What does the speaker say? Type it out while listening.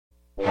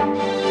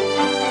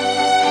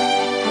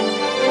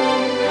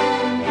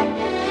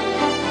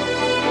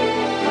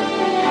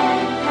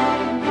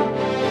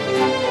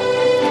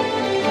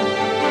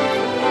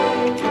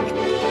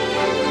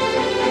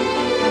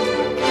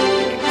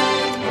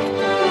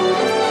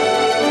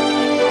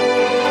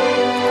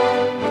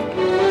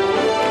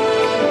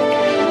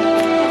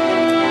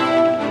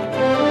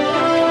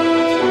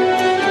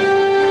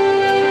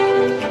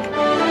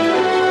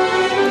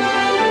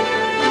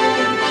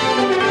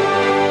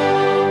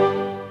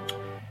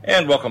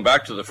And welcome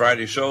back to the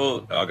Friday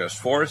show,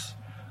 August 4th,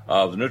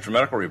 of the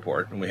NutriMedical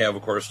Report. And we have,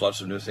 of course, lots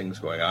of new things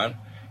going on.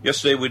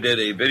 Yesterday we did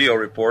a video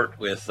report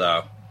with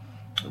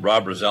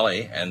Rob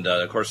Roselli, and,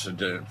 of course,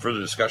 did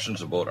further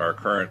discussions about our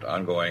current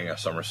ongoing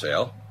summer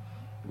sale,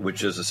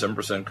 which is a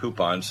 7%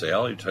 coupon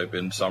sale. You type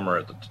in summer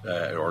at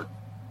the or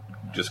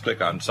just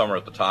click on summer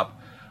at the top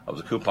of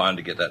the coupon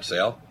to get that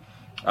sale.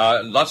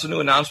 Lots of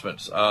new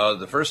announcements.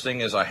 The first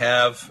thing is I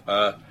have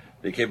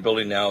the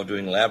capability now of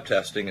doing lab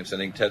testing and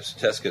sending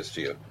test kits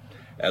to you.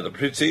 The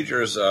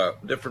procedure is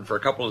different for a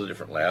couple of the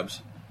different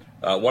labs.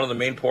 One of the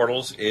main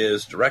portals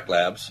is Direct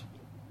Labs.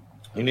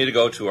 You need to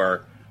go to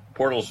our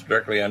portals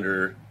directly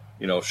under,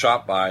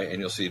 Shop By,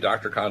 and you'll see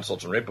Doctor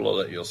Consults, and right below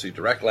that you'll see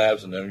Direct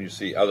Labs, and then you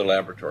see Other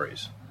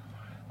Laboratories.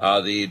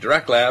 The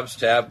Direct Labs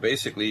tab,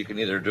 basically you can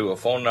either do a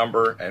phone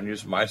number and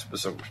use my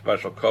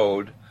special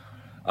code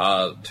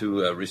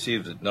to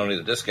receive not only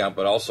the discount,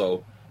 but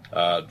also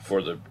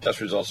for the test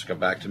results to come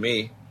back to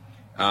me.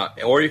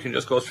 Or you can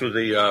just go through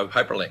the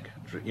hyperlink,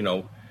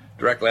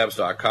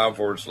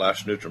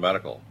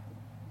 directlabs.com/NutriMedical.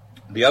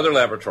 The other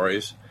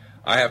laboratories,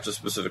 I have to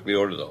specifically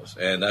order those,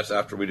 and that's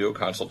after we do a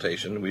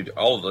consultation.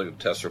 All of the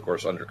tests are, of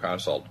course, under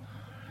consult.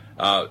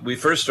 We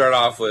first start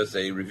off with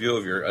a review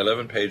of your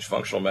 11-page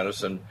functional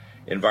medicine,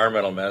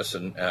 environmental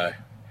medicine,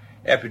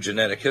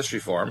 epigenetic history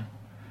form.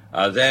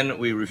 Then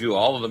we review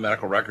all of the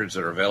medical records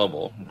that are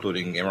available,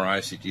 including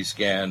MRI, CT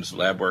scans,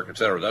 lab work,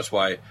 etc. That's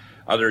why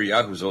other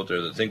yahoos out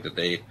there that think that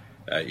they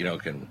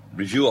can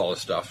review all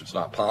this stuff, it's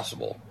not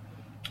possible.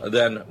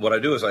 Then what I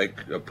do is I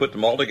put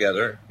them all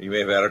together. You may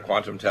have had a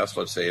quantum test,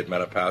 let's say at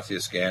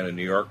Metapathia scan in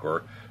New York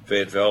or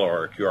Fayetteville,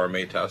 or a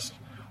QRMA test,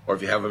 or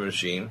if you have a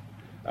machine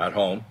at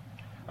home.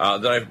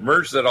 Then I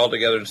merge that all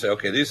together and say,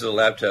 okay, these are the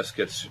lab test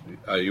kits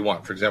you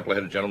want. For example, I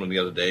had a gentleman the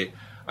other day,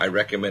 I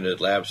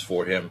recommended labs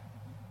for him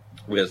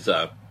with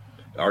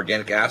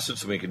organic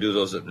acids, and we can do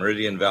those at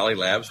Meridian Valley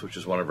Labs, which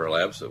is one of our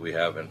labs that we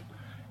have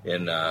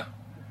in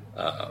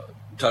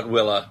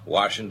Tutwiler,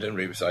 Washington,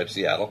 right beside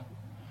Seattle.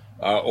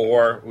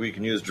 Or we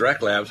can use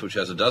Direct Labs, which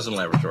has a dozen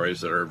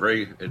laboratories that are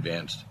very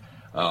advanced.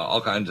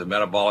 All kinds of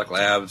metabolic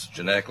labs,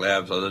 genetic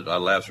labs, other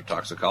labs for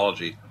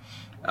toxicology.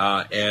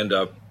 And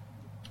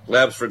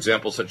labs, for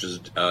example, such as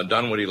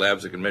Dunwoody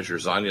Labs that can measure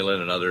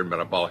zonulin and other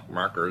metabolic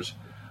markers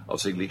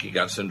of, say, leaky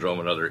gut syndrome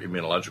and other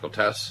immunological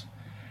tests.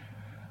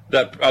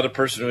 That other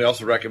person, we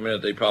also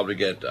recommended they probably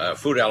get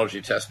food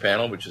allergy test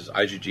panel, which is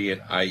IgG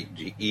and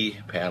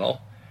IgE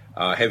panel,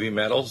 heavy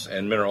metals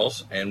and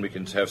minerals, and we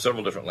can have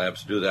several different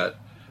labs to do that.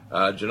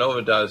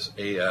 Genova does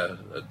a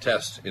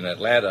test in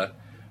Atlanta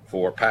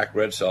for packed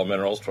red cell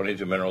minerals,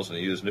 22 minerals, and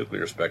they use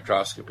nuclear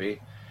spectroscopy.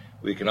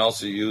 We can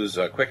also use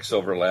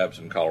Quicksilver Labs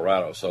in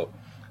Colorado. So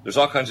there's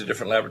all kinds of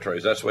different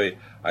laboratories. That's why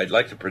I'd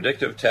like the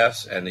predictive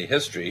tests and the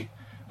history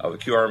of a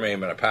QRMA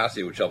and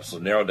Metapathia, which helps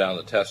us narrow down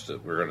the tests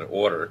that we're going to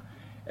order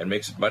and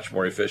makes it much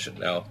more efficient.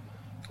 Now,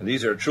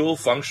 these are true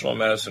functional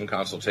medicine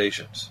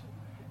consultations,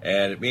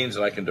 and it means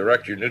that I can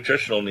direct your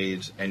nutritional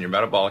needs and your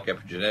metabolic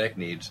epigenetic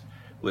needs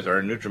with our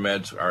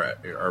NutriMeds,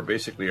 are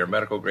basically our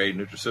medical-grade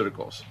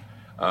nutraceuticals.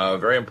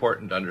 Very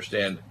important to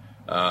understand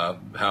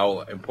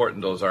how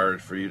important those are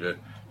for you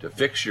to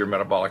fix your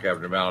metabolic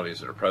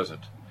abnormalities that are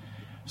present.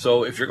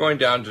 So if you're going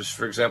down to,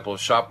 for example,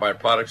 Shop By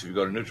Products, if you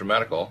go to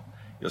NutriMedical,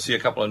 you'll see a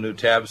couple of new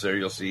tabs there.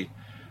 You'll see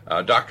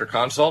Doctor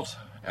Consult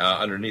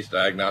underneath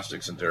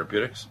Diagnostics and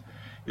Therapeutics.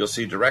 You'll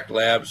see Direct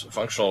Labs,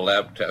 Functional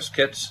Lab Test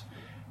Kits,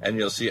 and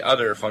you'll see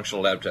Other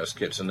Functional Lab Test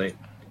Kits. And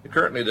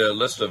currently the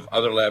list of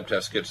other lab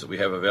test kits that we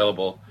have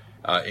available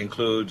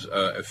includes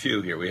a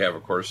few here. We have,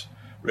 of course,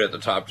 right at the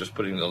top, just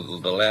putting the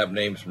lab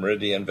names: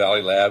 Meridian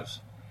Valley Labs,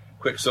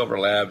 Quicksilver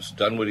Labs,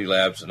 Dunwoody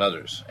Labs, and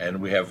others.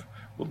 And we'll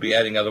be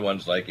adding other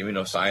ones like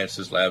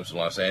Immunosciences Labs in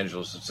Los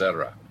Angeles,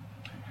 etc.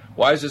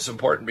 Why is this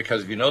important?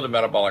 Because if you know the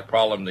metabolic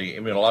problem, the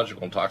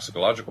immunological and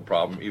toxicological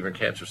problem, even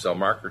cancer cell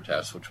marker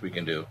tests, which we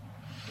can do,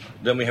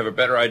 then we have a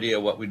better idea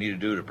what we need to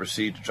do to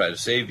proceed to try to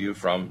save you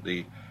from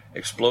the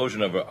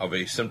explosion of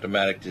a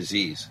symptomatic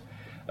disease.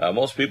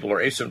 Most people are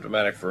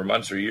asymptomatic for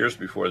months or years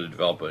before they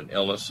develop an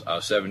illness.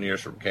 7 years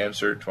for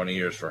cancer, 20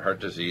 years for heart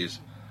disease,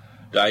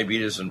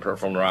 diabetes and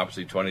peripheral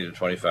neuropathy, 20 to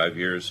 25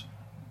 years.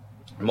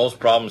 Most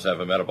problems have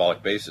a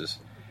metabolic basis,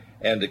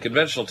 and the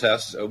conventional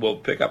tests will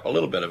pick up a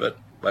little bit of it,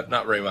 but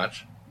not very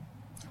much.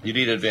 You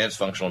need advanced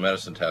functional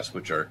medicine tests,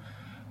 which are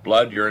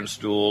blood, urine,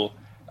 stool,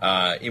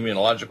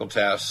 immunological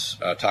tests,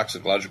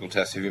 toxicological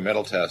tests, heavy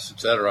metal tests,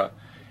 etc.,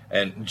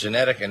 and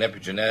genetic and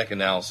epigenetic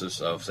analysis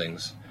of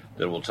things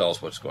that will tell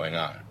us what's going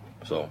on.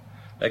 So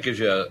that gives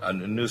you a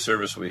new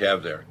service we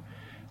have there.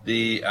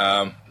 The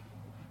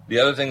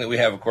other thing that we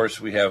have, of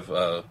course, we have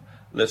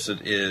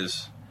listed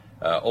is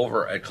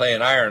over at Clay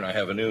and Iron. I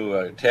have a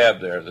new tab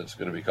there that's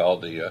going to be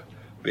called the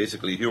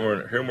basically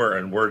humor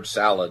and word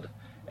salad,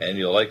 and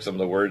you'll like some of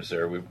the words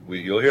there.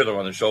 You'll hear them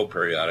on the show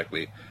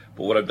periodically.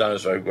 But what I've done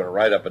is I'm going to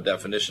write up a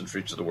definition for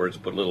each of the words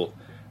and put a little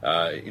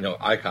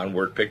icon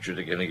word picture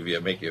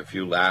to make you a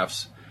few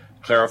laughs,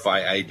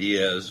 clarify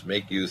ideas,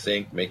 make you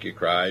think, make you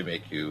cry,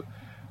 make you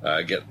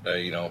get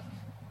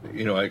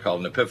I call it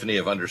an epiphany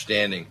of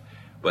understanding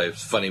by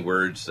funny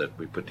words that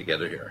we put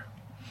together here.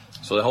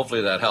 So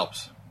hopefully that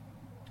helps.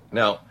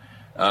 Now,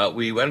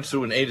 we went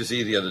through an A to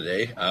Z the other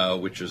day,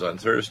 which was on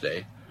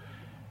Thursday.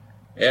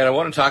 And I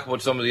want to talk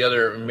about some of the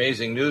other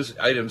amazing news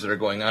items that are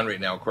going on right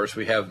now. Of course,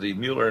 we have the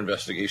Mueller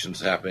investigations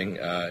happening,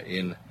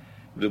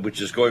 which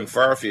is going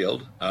far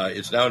afield.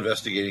 It's now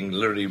investigating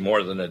literally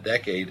more than a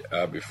decade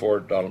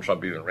before Donald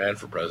Trump even ran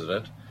for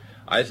president.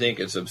 I think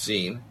it's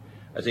obscene.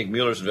 I think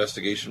Mueller's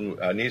investigation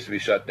needs to be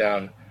shut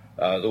down.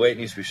 The way it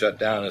needs to be shut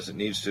down is it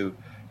needs to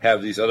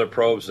have these other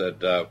probes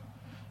that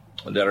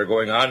are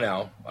going on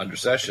now under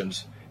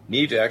Sessions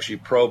need to actually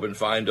probe and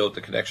find out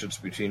the connections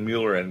between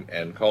Mueller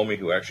and Comey,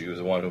 who actually was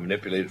the one who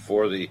manipulated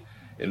for the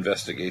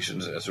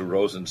investigations, as a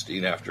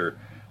Rosenstein after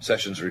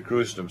Sessions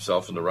recruited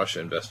himself in the Russia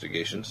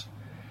investigations.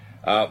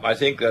 I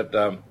think that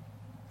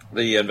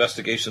the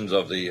investigations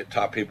of the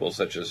top people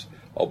such as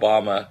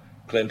Obama,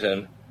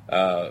 Clinton,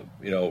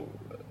 the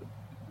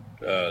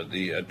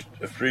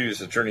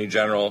previous Attorney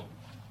General,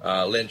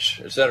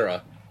 Lynch,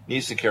 etc.,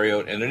 needs to carry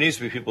out, and there needs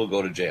to be people who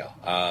go to jail.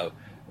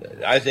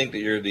 I think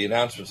that the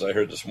announcements I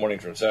heard this morning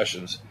from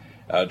Sessions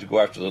to go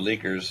after the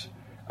leakers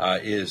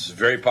is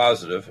very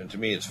positive, and to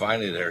me it's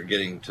finally they're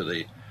getting to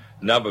the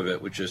nub of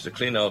it, which is to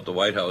clean out the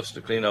White House,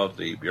 to clean out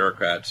the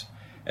bureaucrats,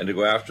 and to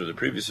go after the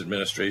previous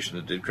administration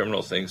that did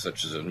criminal things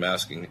such as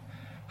unmasking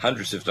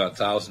hundreds, if not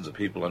thousands, of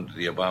people under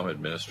the Obama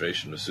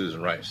administration with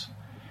Susan Rice.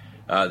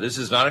 This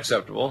is not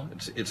acceptable.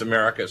 It's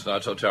America. It's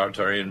not a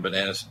totalitarian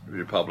banana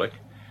republic,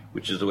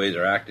 which is the way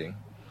they're acting.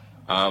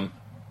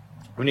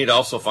 We need to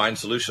also find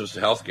solutions to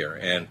health care.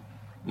 And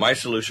my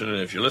solution, and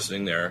if you're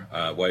listening there,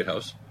 White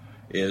House,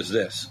 is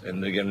this.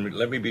 And again,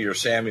 let me be your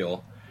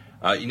Samuel.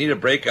 You need to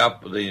break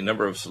up the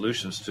number of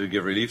solutions to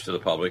give relief to the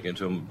public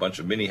into a bunch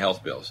of mini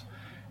health bills.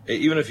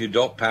 Even if you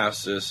don't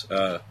pass this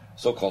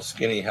so-called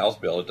skinny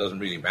health bill, it doesn't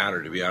really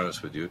matter, to be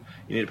honest with you.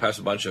 You need to pass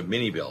a bunch of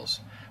mini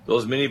bills.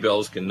 Those mini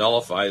bills can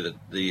nullify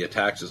the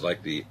taxes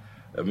like the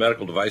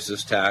medical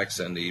devices tax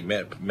and the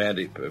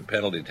mandate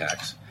penalty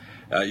tax.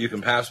 You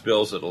can pass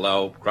bills that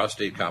allow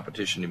cross-state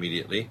competition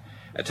immediately,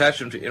 attach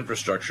them to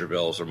infrastructure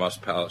bills, or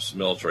must pass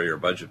military or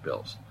budget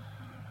bills.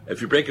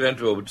 If you break it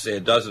into, say, a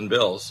dozen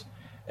bills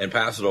and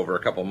pass it over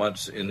a couple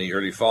months in the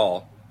early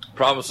fall,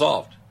 problem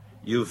solved.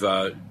 You've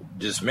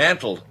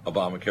dismantled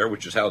Obamacare,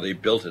 which is how they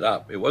built it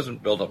up. It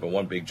wasn't built up in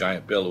one big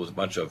giant bill. It was a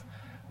bunch of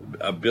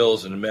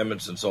bills and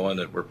amendments and so on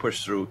that were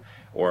pushed through,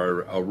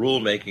 or a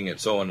rulemaking and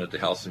so on at the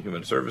Health and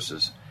Human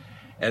Services.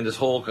 And this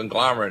whole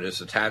conglomerate is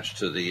attached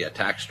to the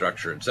tax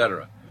structure,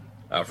 etc.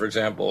 For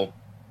example,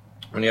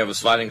 when you have a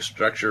sliding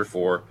structure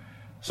for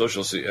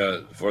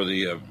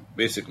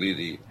basically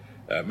the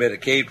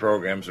Medicaid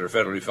programs that are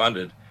federally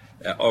funded,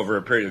 over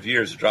a period of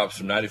years, it drops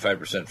from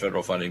 95%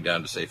 federal funding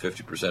down to, say,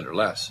 50% or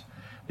less.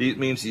 It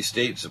means these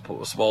states that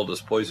swallowed this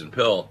poison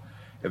pill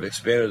have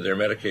expanded their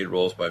Medicaid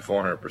rolls by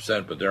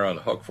 400%, but they're on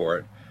the hook for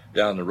it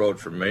down the road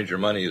for major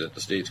money that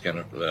the states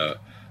can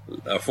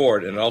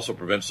afford, and it also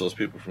prevents those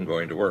people from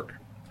going to work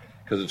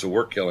because it's a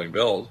work-killing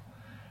bill.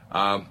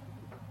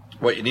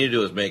 What you need to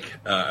do is make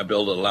a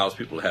bill that allows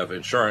people to have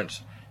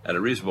insurance at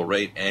a reasonable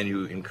rate, and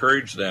you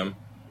encourage them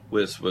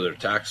with whether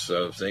tax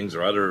things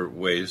or other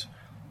ways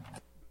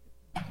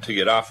to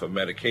get off of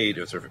Medicaid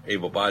if they're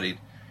able-bodied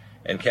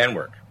and can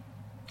work.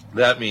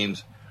 That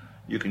means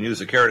you can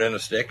use a carrot and a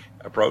stick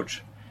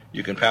approach.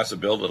 You can pass a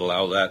bill that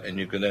allows that, and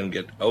you can then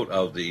get out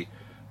of the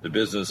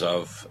business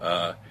of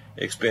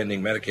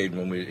expanding Medicaid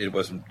when it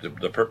wasn't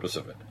the purpose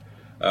of it.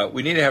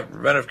 We need to have a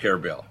preventive care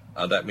bill.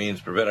 That means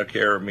preventive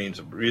care means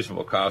a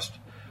reasonable cost,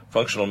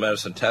 functional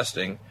medicine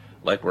testing,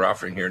 like we're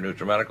offering here at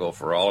NutriMedical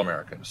for all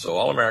Americans. So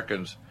all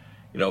Americans,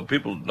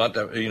 people not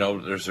that,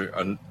 there's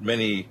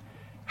many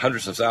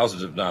hundreds of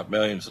thousands, if not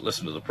millions, that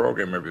listen to the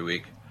program every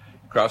week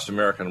across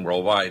America and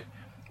worldwide.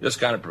 This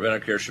kind of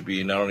preventive care should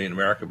be not only in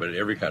America, but in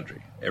every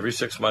country. Every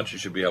 6 months, you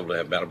should be able to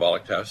have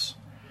metabolic tests.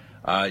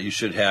 You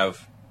should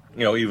have,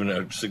 even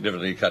a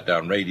significantly cut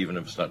down rate, even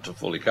if it's not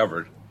fully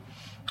covered.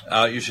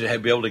 You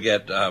should be able to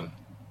get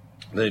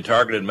the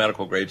targeted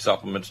medical grade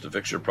supplements to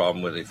fix your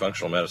problem with a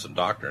functional medicine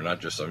doctor,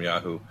 not just some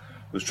yahoo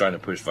who's trying to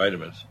push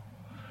vitamins.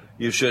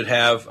 You should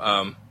have,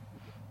 and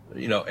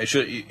you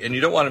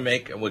don't want to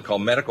make what we call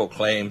medical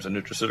claims and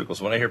nutraceuticals.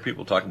 When I hear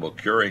people talking about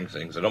curing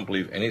things, I don't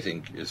believe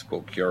anything is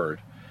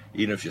cured.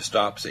 Even if you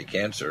stop, say,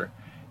 cancer,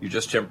 you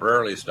just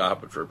temporarily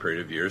stop it for a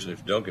period of years, and if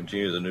you don't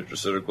continue the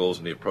nutraceuticals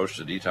and the approach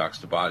to detox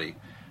the body,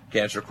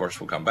 cancer, of course,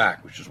 will come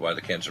back, which is why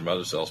the cancer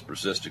mother cells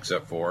persist,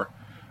 except for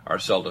our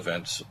cell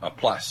defense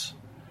plus.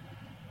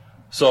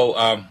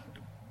 So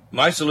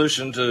My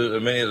solution to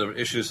many of the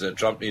issues that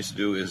Trump needs to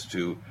do is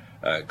to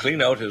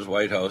clean out his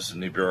White House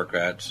and the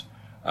bureaucrats,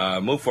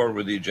 move forward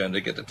with the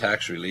agenda, get the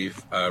tax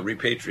relief,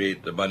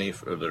 repatriate the money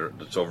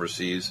that's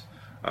overseas,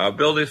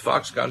 build these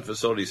Foxconn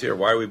facilities here.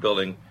 Why are we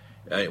building?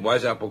 Why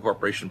is Apple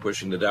Corporation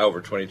pushing the Dow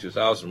over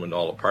 22,000 when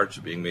all the parts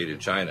are being made in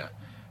China?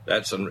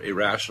 That's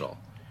irrational.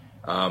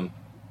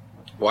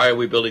 Why are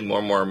we building more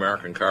and more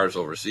American cars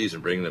overseas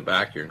and bringing them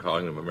back here and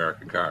calling them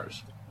American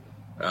cars?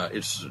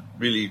 It's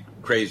really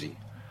crazy.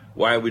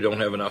 Why we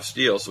don't have enough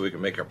steel so we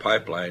can make our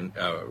pipeline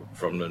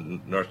from the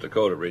North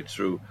Dakota right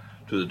through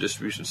to the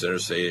distribution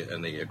centers, say,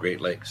 in the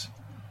Great Lakes.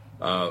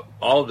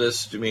 All of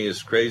this, to me,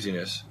 is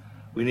craziness.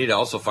 We need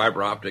also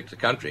fiber optic the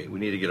country. We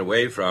need to get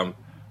away from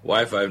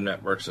Wi-Fi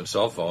networks and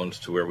cell phones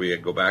to where we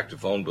go back to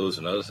phone booths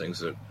and other things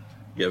that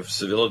give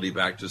civility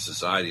back to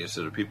society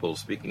instead of people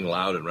speaking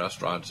loud in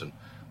restaurants and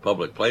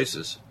public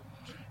places.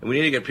 And we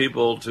need to get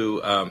people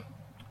to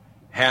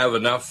have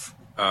enough,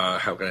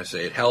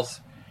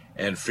 health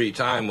and free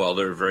time while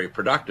they're very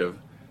productive,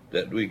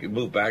 that we can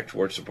move back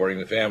towards supporting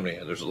the family.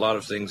 And there's a lot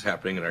of things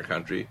happening in our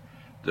country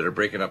that are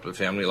breaking up the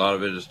family. A lot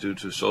of it is due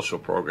to social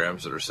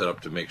programs that are set up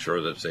to make sure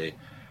that, say,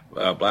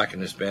 Black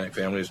and Hispanic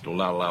families will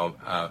not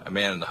allow a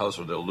man in the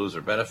household they'll lose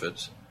their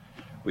benefits.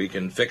 We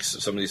can fix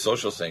some of these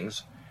social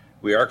things.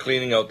 We are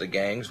cleaning out the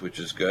gangs, which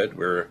is good.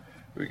 We're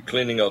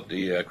cleaning out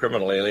the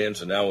criminal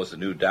aliens, and now with the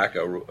new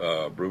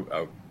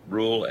DACA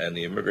rule and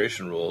the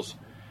immigration rules,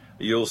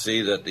 you'll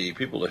see that the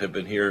people that have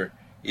been here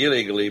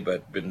illegally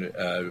but been,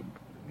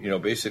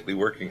 basically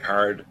working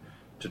hard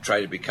to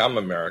try to become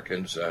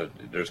Americans,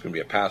 there's going to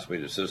be a pathway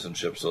to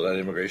citizenship, so that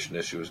immigration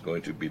issue is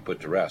going to be put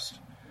to rest.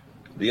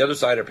 The other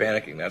side are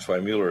panicking. That's why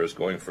Mueller is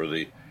going for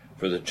the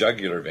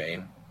jugular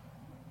vein,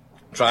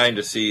 trying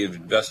to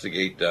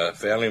investigate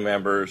family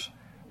members,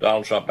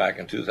 Donald Trump back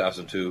in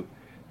 2002.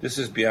 This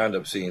is beyond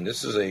obscene.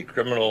 This is a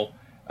criminal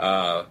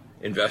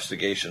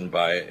investigation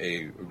by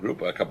a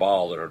group, a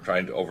cabal, that are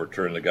trying to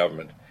overturn the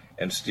government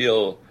and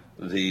steal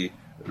the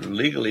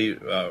legally,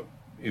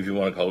 if you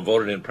want to call it,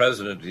 voted-in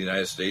president of the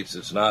United States.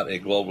 It's not a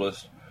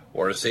globalist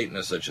or a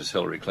Satanist such as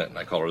Hillary Clinton.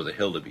 I call her the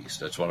Hildebeest.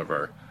 That's one of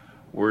our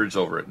words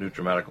over at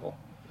NutriMedical.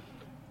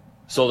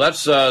 So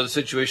that's the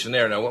situation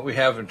there. Now, what we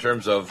have in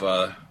terms of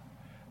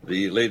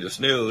the latest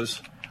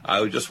news,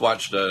 I just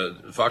watched the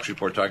Fox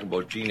report talking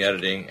about gene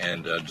editing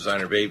and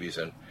designer babies,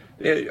 and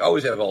they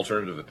always have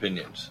alternative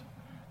opinions.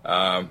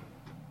 The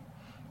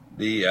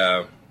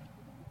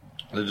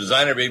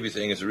designer baby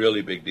thing is a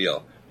really big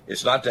deal.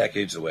 It's not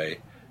decades away.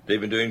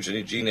 They've been doing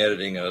gene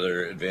editing and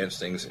other advanced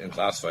things in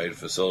classified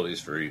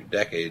facilities for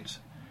decades.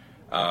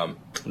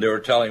 They were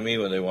telling me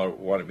when they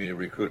wanted me to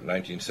recruit in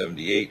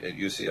 1978 at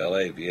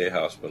UCLA VA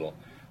hospital,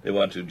 they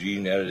wanted to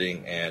gene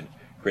editing and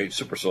create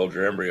super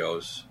soldier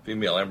embryos,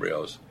 female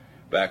embryos,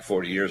 back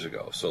 40 years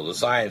ago. So the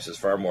science is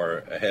far more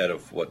ahead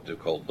of what the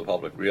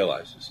public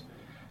realizes.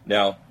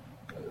 Now,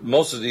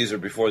 most of these are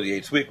before the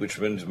 8th week, which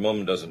means the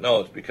woman doesn't know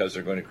it's because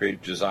they're going to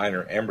create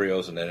designer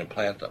embryos and then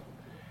implant them.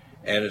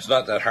 And it's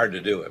not that hard to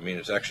do. I mean,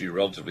 it's actually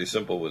relatively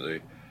simple with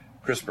the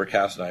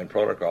CRISPR-Cas9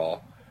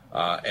 protocol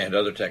and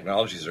other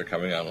technologies that are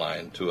coming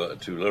online to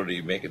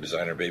literally make a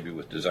designer baby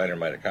with designer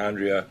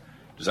mitochondria,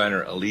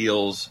 designer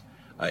alleles,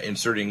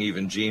 inserting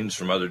even genes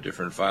from other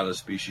different phyla,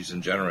 species,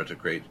 and genera to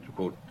create,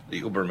 quote,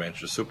 the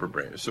Ubermensch,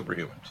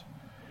 superhumans.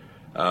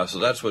 So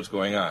that's what's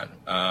going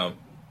on.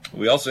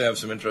 We also have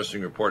some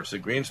interesting reports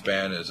that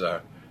Greenspan is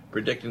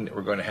predicting that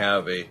we're going to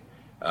have a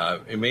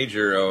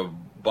major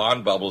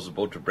bond bubble is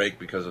about to break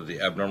because of the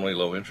abnormally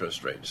low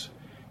interest rates.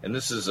 And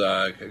this is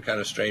kind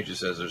of strange. It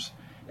says there's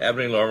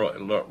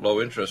abnormally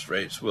low interest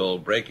rates will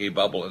break a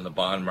bubble in the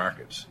bond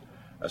markets.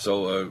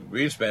 So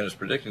Greenspan is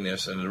predicting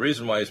this, and the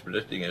reason why he's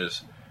predicting it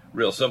is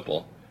real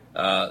simple.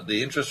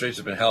 The interest rates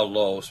have been held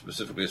low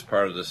specifically as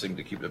part of this thing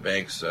to keep the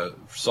banks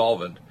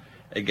solvent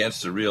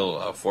against the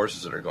real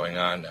forces that are going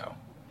on now.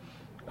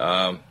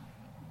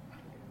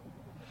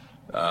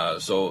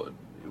 So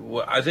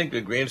I think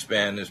that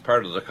Greenspan is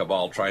part of the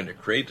cabal trying to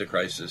create the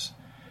crisis.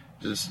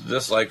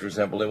 Just like, for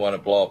example, they want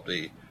to blow up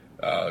the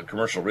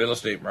commercial real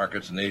estate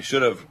markets, and they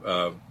should have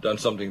done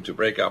something to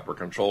break up or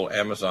control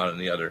Amazon and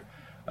the other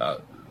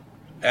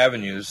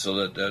avenues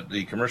so that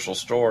the commercial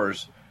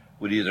stores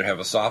would either have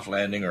a soft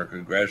landing or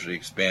could gradually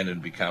expand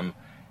and become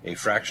a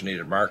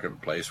fractionated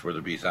marketplace where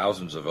there'd be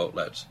thousands of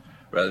outlets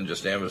rather than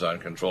just Amazon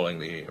controlling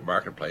the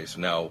marketplace.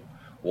 Now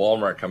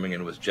Walmart coming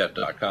in with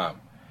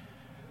Jet.com.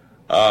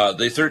 The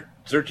 $13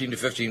 to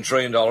 $15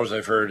 trillion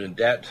I've heard in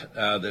debt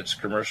that's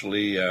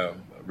commercially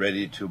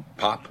ready to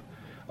pop,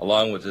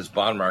 along with this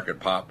bond market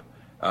pop,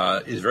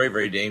 is very,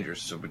 very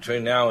dangerous. So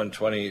between now and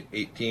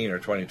 2018 or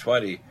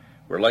 2020,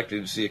 we're likely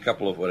to see a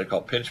couple of what I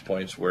call pinch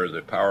points where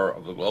the power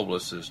of the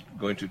globalists is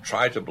going to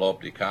try to blow up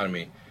the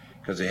economy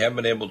because they haven't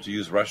been able to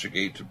use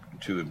Russiagate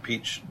to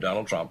impeach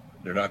Donald Trump.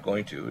 They're not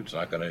going to. It's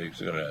going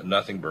to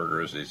nothing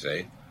burger, as they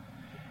say.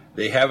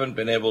 They haven't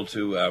been able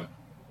to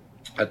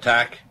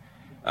attack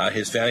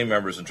his family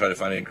members and try to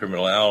find any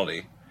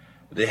criminality.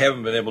 They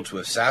haven't been able to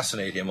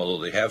assassinate him,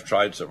 although they have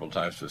tried several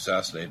times to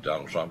assassinate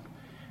Donald Trump.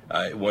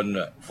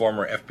 One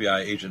former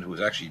FBI agent who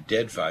was actually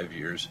dead 5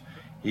 years,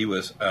 he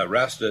was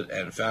arrested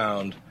and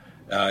found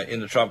in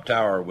the Trump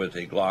Tower with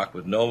a Glock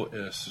with no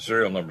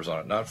serial numbers on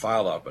it, not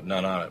filed out, but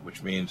none on it,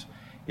 which means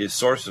his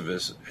source of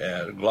his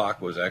Glock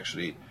was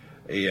actually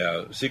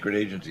a secret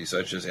agency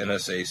such as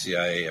NSA,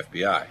 CIA,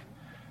 FBI.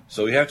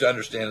 So we have to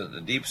understand that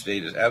the deep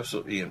state is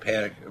absolutely in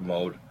panic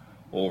mode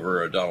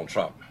over Donald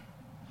Trump.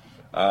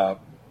 The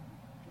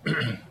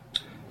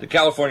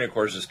California, of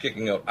course, is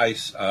kicking out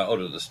ICE out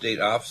of the state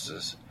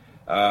offices.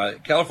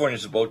 California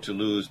is about to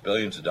lose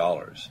billions of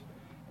dollars.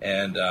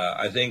 And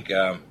I think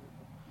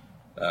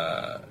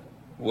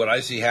what I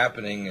see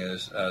happening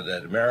is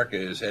that America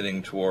is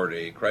heading toward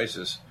a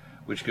crisis,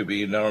 which could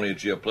be not only a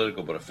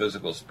geopolitical, but a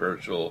physical,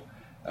 spiritual,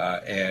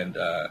 and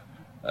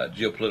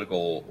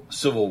geopolitical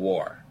civil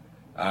war.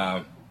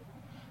 I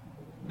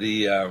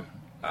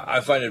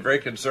find it very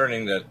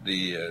concerning that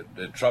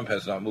that Trump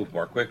has not moved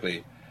more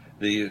quickly.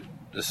 The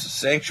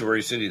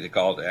sanctuary city, they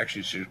call it,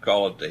 actually should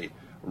call it the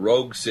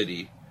rogue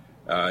city.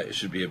 It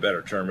should be a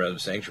better term rather than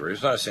sanctuary.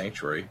 It's not a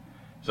sanctuary.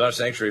 It's not a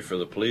sanctuary for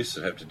the police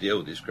that have to deal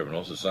with these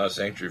criminals. It's not a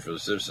sanctuary for the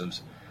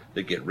citizens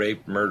that get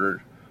raped,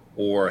 murdered,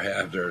 or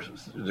have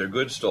their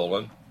goods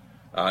stolen.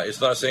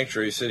 It's not a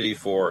sanctuary city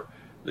for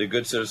the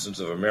good citizens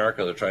of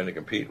America that are trying to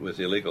compete with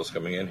the illegals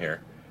coming in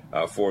here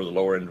for the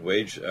lower-end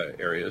wage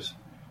areas.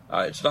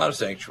 It's not a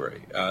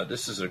sanctuary.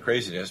 This is a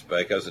craziness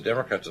because the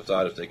Democrats have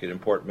thought if they could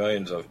import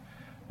millions of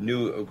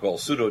new, called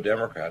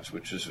pseudo-Democrats,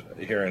 which is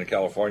here in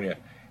California,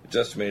 it's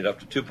estimated up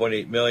to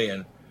 2.8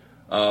 million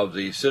of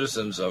the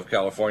citizens of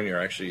California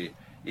are actually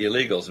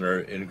illegals and are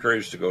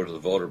encouraged to go to the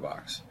voter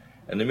box.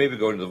 And they may be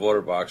going to the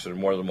voter box with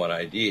more than one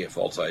ID, a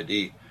false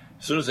ID.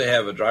 As soon as they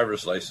have a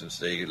driver's license,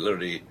 they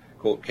literally,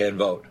 quote, can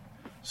vote.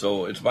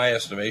 So it's my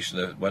estimation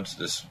that once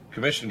this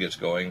commission gets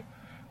going,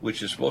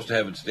 which is supposed to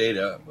have its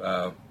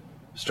data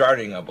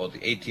starting about the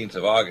 18th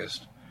of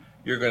August,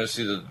 you're going to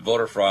see that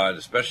voter fraud,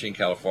 especially in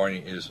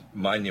California, is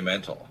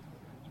monumental.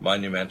 It's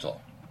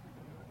monumental.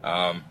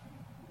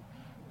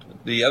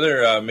 The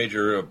other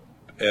major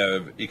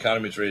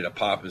economy that's ready to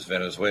pop is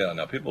Venezuela.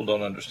 Now, people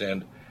don't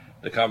understand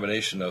the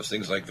combination of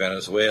things like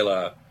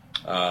Venezuela,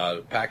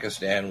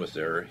 Pakistan with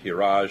their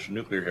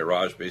nuclear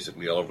barrage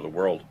basically all over the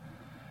world.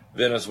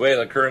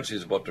 Venezuela currency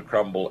is about to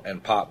crumble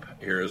and pop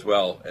here as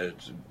well, and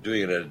it's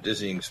doing it at a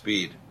dizzying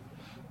speed.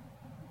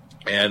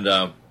 And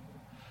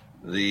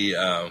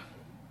the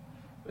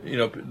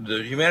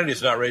humanity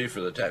is not ready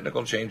for the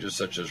technical changes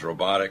such as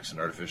robotics and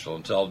artificial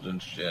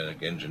intelligence,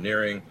 genetic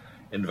engineering,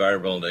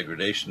 environmental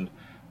degradation,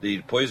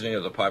 the poisoning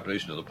of the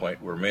population to the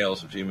point where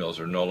males and females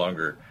are no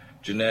longer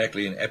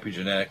genetically and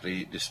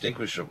epigenetically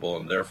distinguishable,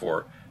 and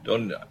therefore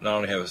don't not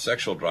only have a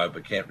sexual drive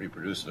but can't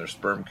reproduce in their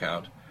sperm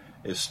count.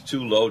 Is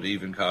too low to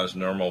even cause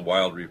normal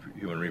wild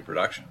human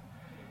reproduction.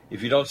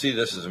 If you don't see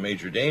this as a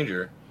major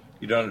danger,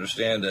 you don't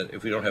understand that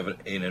if we don't have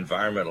an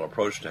environmental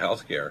approach to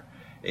healthcare,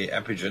 an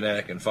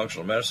epigenetic and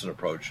functional medicine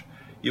approach,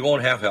 you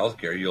won't have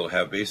healthcare. You'll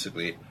have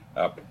basically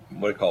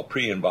what I call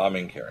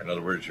pre-embalming care. In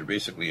other words, you're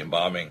basically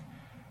embalming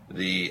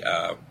the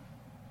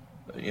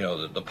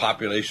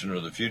population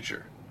of the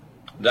future.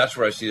 That's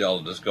where I see all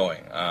of this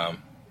going.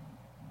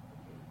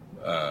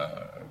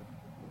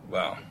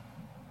 Wow.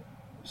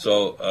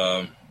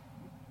 So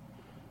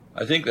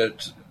I think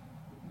that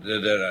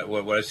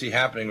what I see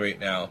happening right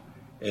now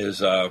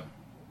is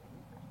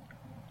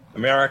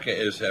America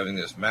is having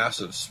this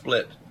massive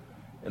split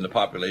in the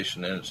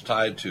population, and it's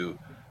tied to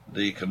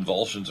the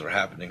convulsions that are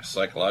happening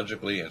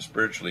psychologically and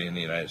spiritually in the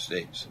United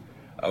States.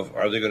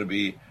 Are they going to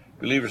be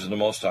believers in the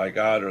Most High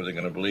God, or are they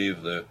going to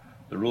believe the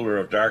ruler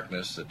of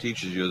darkness that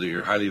teaches you that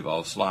you're highly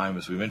evolved slime,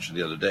 as we mentioned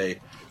the other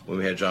day when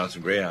we had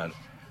Jonathan Gray on?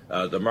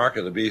 The mark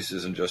of the beast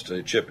isn't just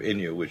a chip in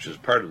you, which is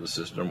part of the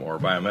system, or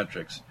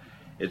biometrics.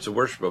 It's a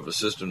worship of a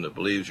system that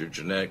believes you're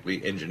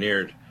genetically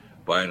engineered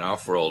by an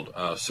off-world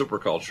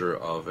superculture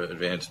of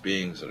advanced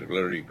beings that have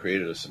literally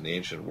created us in the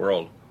ancient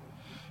world,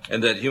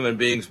 and that human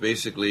beings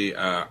basically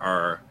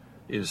are,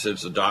 in a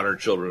sense, the daughter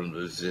children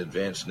of the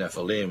advanced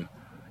Nephilim.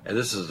 And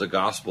this is the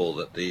gospel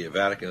that the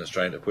Vatican is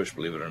trying to push,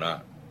 believe it or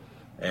not.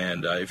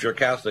 And if you're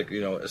Catholic,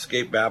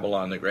 escape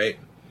Babylon the Great.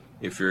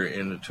 If you're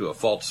into a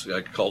false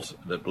cult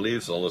that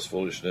believes all this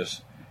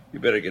foolishness, you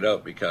better get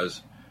out,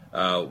 because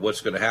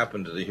what's going to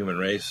happen to the human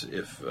race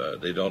if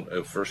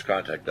first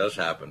contact does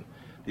happen,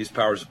 these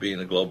powers being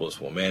the globalists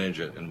will manage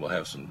it and will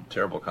have some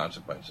terrible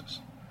consequences.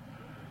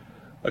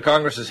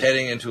 Congress is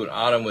heading into an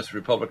autumn with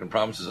Republican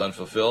promises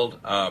unfulfilled.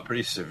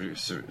 Pretty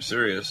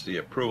serious. The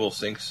approval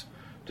sinks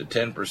to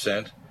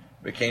 10%.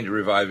 McCain to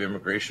revive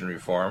immigration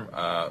reform.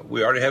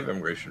 We already have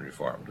immigration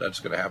reform. That's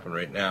going to happen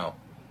right now.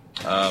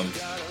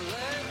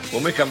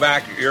 When we come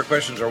back, your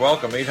questions are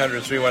welcome.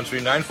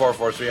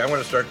 800-313-9443. I'm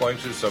going to start going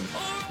through some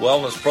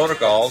wellness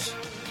protocols.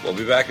 We'll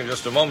be back in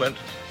just a moment.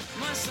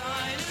 My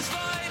side is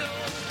vital.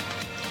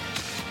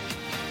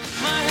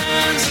 My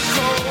hands are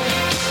cold.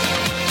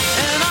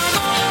 And I'm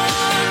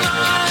on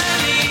my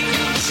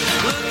knees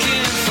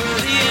looking for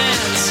the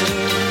answer.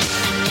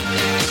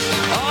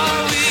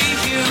 Are we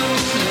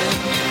human?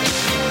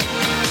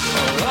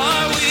 Or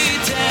are we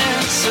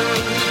dancers?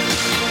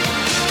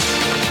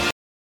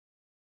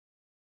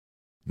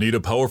 Need a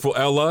powerful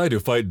ally to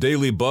fight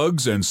daily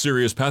bugs and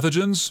serious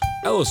pathogens?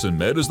 Allicin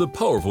Med is the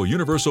powerful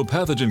universal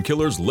pathogen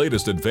killer's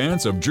latest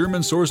advance of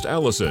German-sourced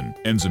allicin,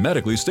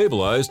 enzymatically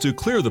stabilized to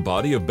clear the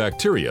body of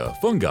bacteria,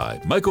 fungi,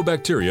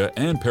 mycobacteria,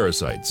 and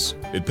parasites.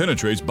 It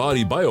penetrates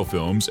body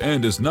biofilms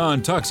and is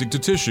non-toxic to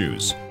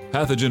tissues.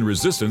 Pathogen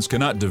resistance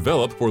cannot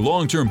develop for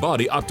long-term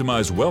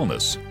body-optimized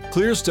wellness.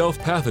 Clear stealth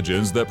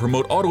pathogens that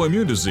promote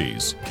autoimmune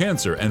disease,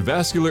 cancer and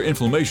vascular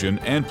inflammation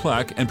and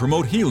plaque and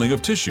promote healing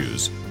of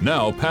tissues.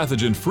 Now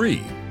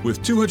pathogen-free.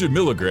 With 200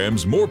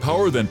 milligrams more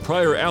power than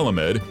prior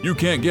Alamed, you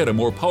can't get a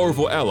more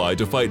powerful ally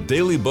to fight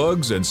daily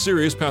bugs and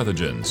serious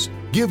pathogens.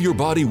 Give your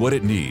body what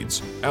it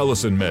needs.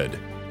 Allicin Med.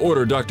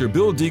 Order Dr.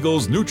 Bill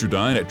Deagle's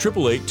Nutridyne at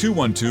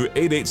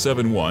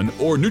 888-212-8871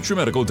 or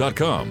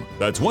NutriMedical.com.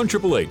 That's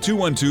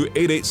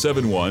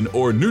 1-888-212-8871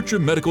 or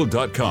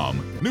NutriMedical.com.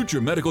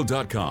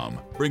 NutriMedical.com,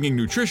 bringing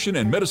nutrition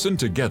and medicine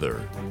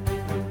together.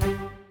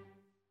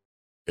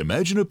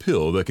 Imagine a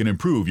pill that can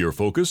improve your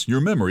focus, your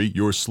memory,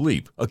 your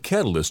sleep, a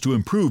catalyst to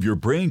improve your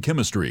brain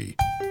chemistry.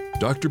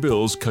 Dr.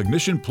 Bill's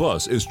Cognition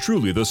Plus is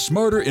truly the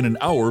smarter in an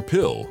hour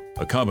pill.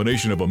 A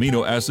combination of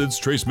amino acids,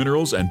 trace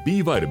minerals, and B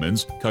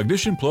vitamins,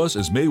 Cognition Plus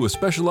is made with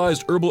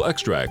specialized herbal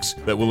extracts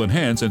that will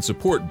enhance and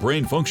support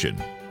brain function.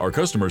 Our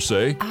customers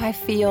say, I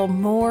feel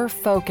more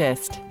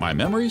focused. My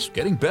memory's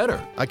getting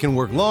better. I can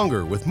work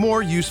longer with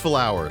more useful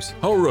hours.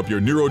 Power up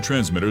your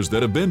neurotransmitters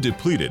that have been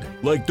depleted,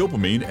 like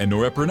dopamine and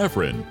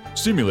norepinephrine.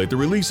 Stimulate the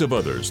release of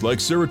others, like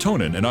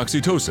serotonin and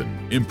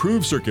oxytocin.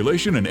 Improve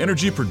circulation and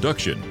energy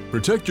production.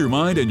 Protect your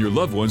mind and your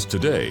loved ones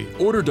today.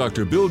 Order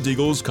Dr. Bill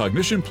Deagle's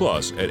Cognition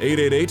Plus at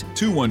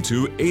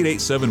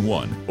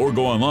 888-212-8871 or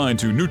go online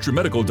to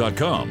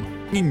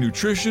NutriMedical.com. Bringing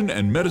nutrition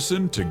and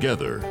medicine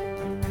together.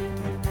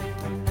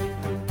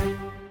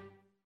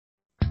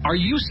 Are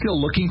you still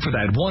looking for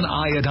that one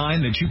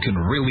iodine that you can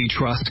really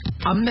trust?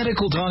 A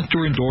medical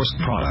doctor endorsed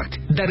product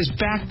that is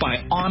backed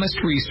by honest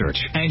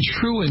research and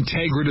true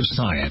integrative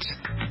science?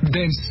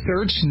 Then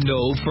search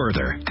no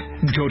further.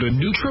 Go to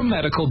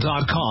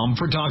NutriMedical.com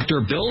for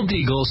Dr. Bill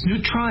Deagle's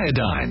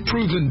Nutriodine,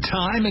 proven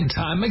time and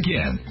time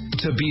again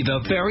to be the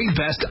very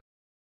best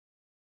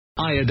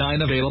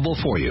iodine available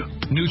for you.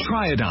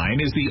 Nutriodine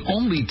is the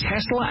only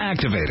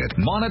Tesla-activated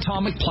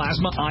monatomic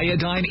plasma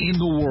iodine in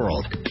the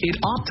world. It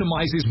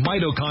optimizes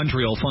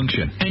mitochondrial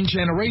function and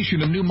generation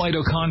of new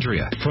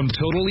mitochondria, from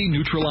totally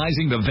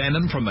neutralizing the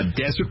venom from a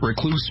desert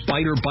recluse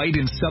spider bite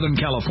in Southern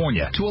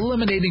California to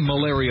eliminating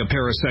malaria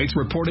parasites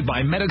reported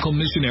by medical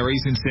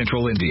missionaries in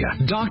central India.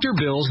 Dr.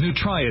 Bill's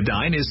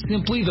Nutriodine is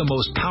simply the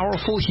most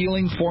powerful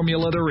healing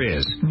formula there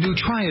is.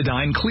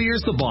 Nutriodine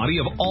clears the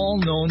body of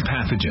all known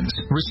pathogens,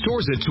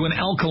 restores it to an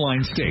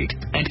alkaline state,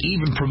 and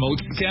even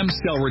promotes stem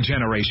cell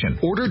regeneration.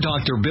 Order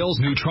Dr. Bill's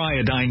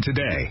Nutriodine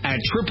today at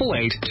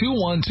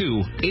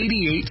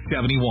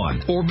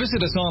 888-212-8871 or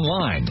visit us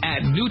online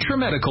at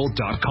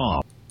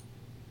NutriMedical.com.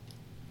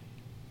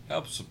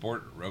 Help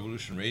support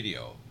Revolution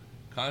Radio.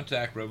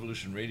 Contact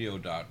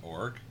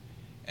revolutionradio.org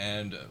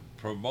and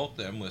promote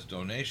them with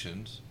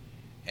donations,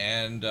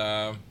 and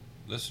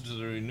listen to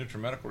the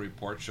NutriMedical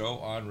Report show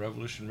on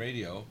Revolution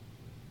Radio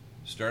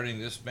starting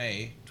this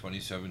May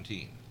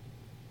 2017.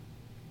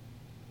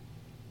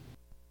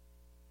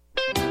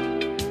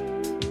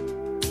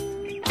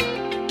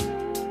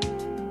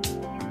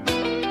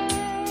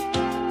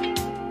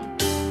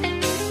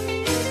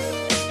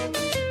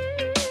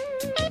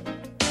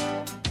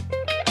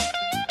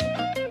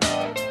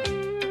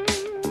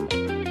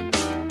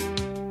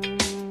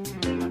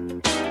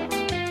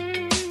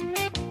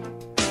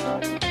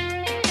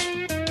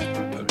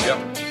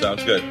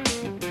 Sounds good.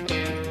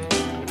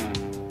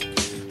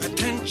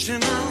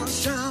 Attention all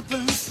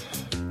shoppers.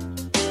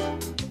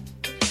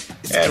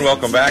 And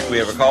welcome back. We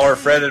have a caller,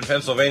 Fred in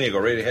Pennsylvania. Go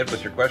right ahead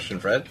with your question,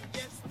 Fred.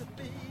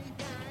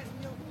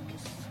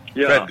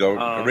 Yeah, Fred, go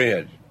right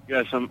ahead.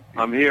 Yes,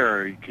 I'm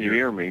here. Can you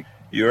hear me?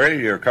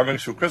 You're coming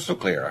through crystal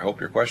clear. I hope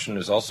your question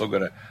is also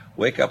going to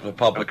wake up the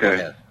public. Okay.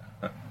 Go ahead.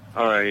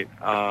 All right.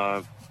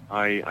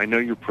 I know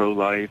you're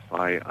pro-life.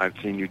 I've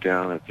seen you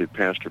down at the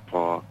Pastor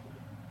Paul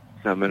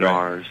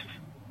seminars. Right.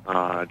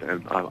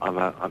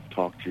 I've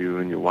talked to you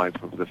and your wife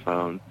over the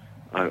phone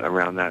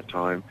around that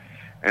time.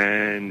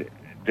 And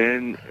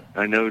then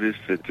I noticed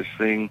that this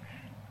thing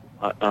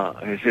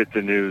has hit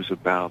the news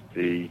about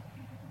the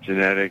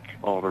genetic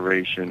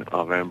alteration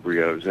of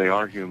embryos. They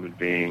are human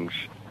beings.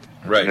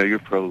 Right. I know you're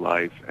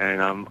pro-life,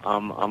 and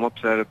I'm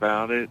upset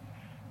about it.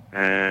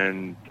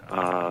 And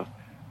I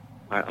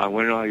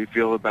want to know how you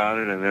feel about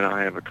it, and then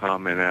I have a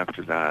comment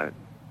after that.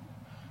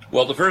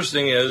 Well, the first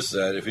thing is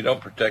that if you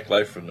don't protect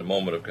life from the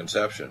moment of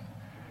conception,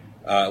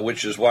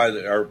 which is why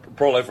our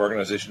pro-life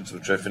organizations,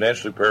 which I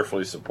financially,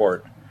 prayerfully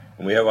support,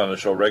 and we have on the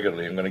show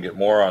regularly, I'm going to get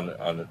more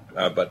on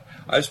but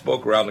I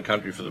spoke around the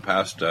country for the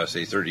past,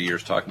 say, 30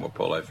 years talking about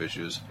pro-life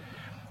issues.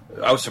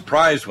 I was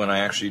surprised when I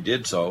actually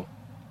did so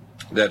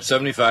that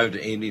 75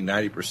 to 80,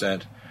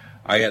 90%,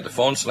 I had the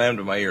phone slammed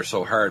in my ear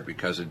so hard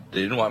because they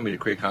didn't want me to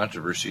create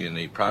controversy in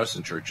the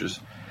Protestant churches.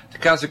 The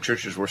Catholic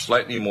churches were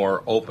slightly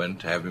more open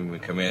to having me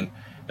come in.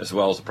 as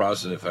well as the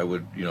Protestant, if I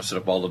would, set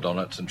up all the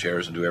donuts and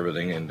chairs and do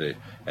everything, and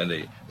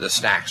the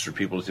snacks for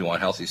people who want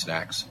healthy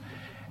snacks.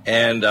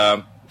 And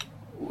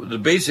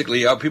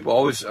basically, people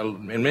always,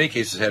 in many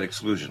cases, had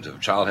exclusions. If a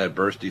child had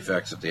birth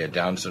defects, if they had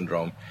Down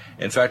syndrome.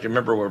 In fact, I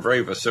remember a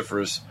very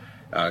vociferous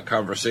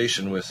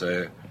conversation with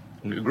a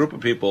group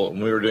of people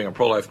when we were doing a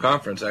pro-life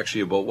conference,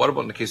 actually, about what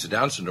about in the case of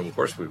Down syndrome? Of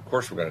course, we're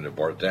going to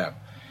abort them.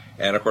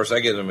 And, of course,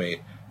 I gave them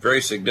a very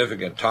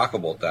significant talk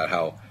about that,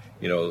 how,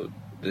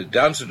 the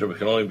Down syndrome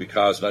can only be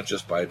caused not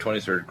just by a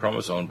 23rd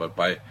chromosome, but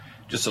by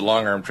just a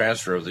long-arm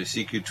transfer of the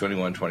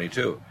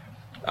CQ2122.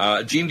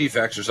 Gene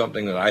defects are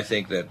something that I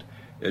think that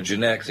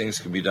genetic things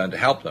can be done to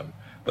help them.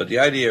 But the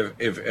idea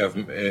of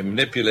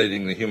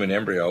manipulating the human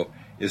embryo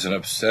is an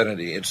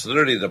obscenity. It's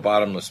literally the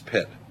bottomless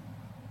pit.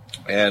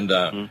 And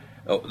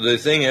the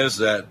thing is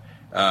that,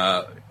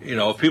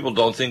 if people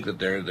don't think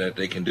that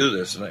they can do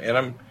this, and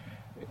I'm,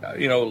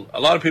 a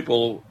lot of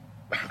people,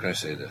 how can I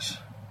say this?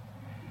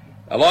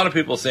 A lot of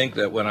people think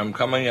that when I'm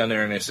coming on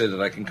there and I say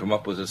that I can come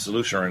up with a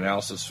solution or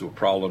analysis to a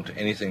problem, to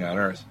anything on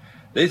Earth,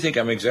 they think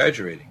I'm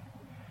exaggerating.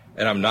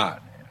 And I'm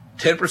not.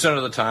 10%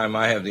 of the time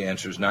I have the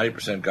answers,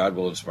 90% God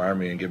will inspire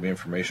me and give me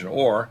information,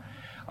 or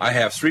I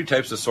have three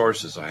types of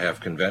sources. I have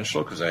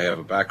conventional, because I have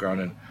a background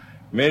in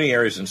many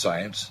areas in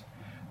science.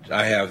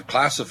 I have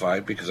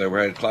classified, because I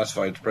had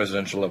classified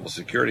presidential level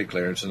security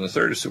clearance, and the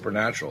third is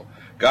supernatural.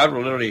 God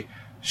will literally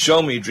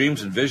show me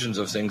dreams and visions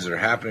of things that are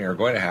happening or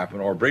going to happen,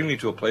 or bring me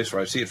to a place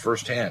where I see it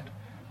firsthand.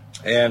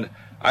 And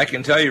I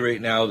can tell you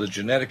right now, the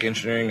genetic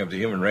engineering of the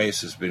human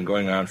race has been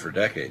going on for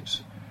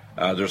decades.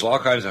 There's all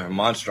kinds of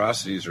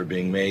monstrosities that are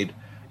being made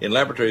in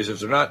laboratories.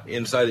 If they're not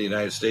inside the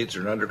United States,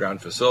 they're in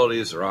underground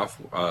facilities, they're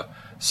off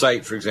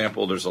site. For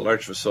example, there's a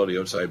large facility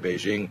outside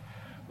Beijing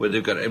where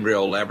they've got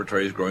embryo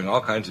laboratories growing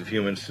all kinds of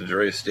humans to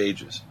various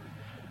stages.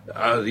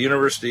 The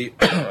University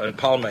in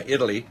Palma,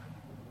 Italy,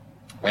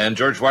 and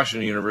George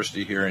Washington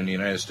University here in the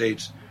United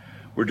States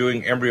were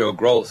doing embryo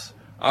growth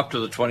up to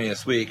the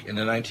 20th week in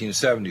the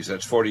 1970s.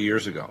 That's 40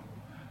 years ago.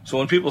 So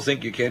when people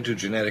think you can't do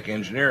genetic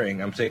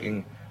engineering, I'm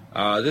thinking,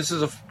 this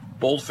is a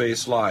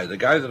bold-faced lie. The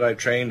guy that I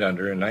trained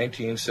under in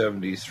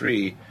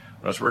 1973, when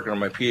I was working on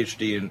my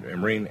PhD in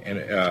marine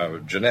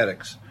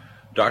genetics,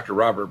 Dr.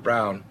 Robert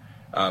Brown,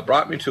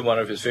 brought me to one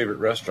of his favorite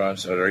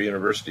restaurants at our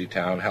university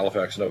town,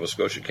 Halifax, Nova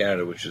Scotia,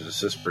 Canada, which is a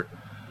sister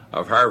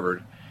of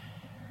Harvard.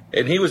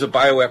 And he was a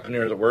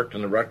bioweaponeer that worked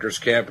on the Rutgers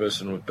campus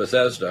and with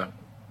Bethesda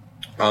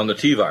on the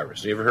T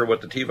virus. You ever heard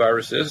what the T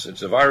virus is?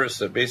 It's a virus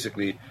that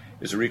basically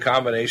is a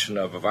recombination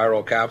of a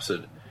viral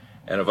capsid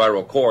and a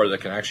viral core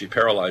that can actually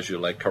paralyze you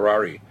like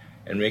Karari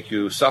and make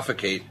you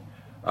suffocate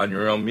on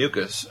your own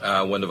mucus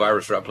when the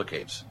virus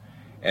replicates.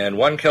 And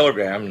 1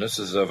 kilogram, and this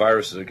is a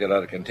virus that get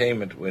out of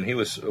containment, when he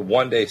was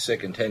 1 day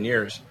sick in 10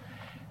 years,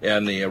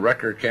 and the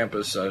Rutgers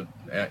campus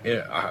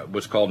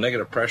was called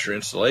negative pressure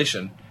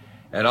installation,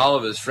 and all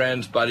of his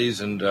friends,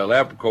 buddies, and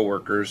lab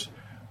co-workers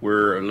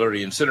were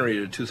literally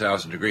incinerated at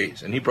 2,000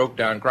 degrees. And he broke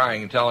down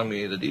crying and telling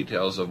me the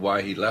details of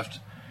why he left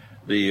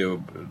the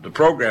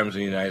programs in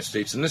the United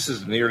States. And this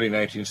is in the early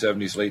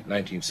 1970s, late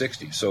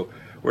 1960s. So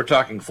we're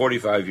talking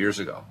 45 years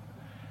ago.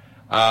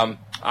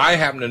 I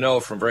happen to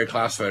know from very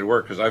classified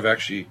work, because I've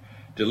actually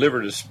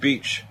delivered a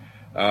speech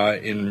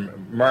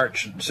in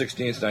March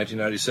 16th,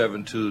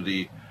 1997 to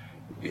the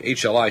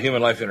HLI,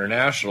 Human Life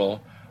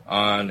International,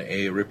 on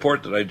a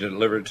report that I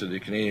delivered to the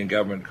Canadian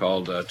government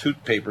called two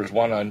papers,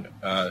 one on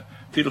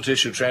fetal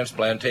tissue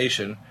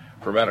transplantation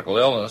for medical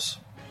illness,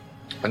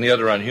 and the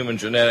other on human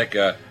genetic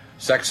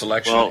sex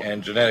selection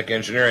and genetic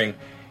engineering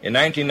in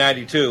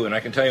 1992. And I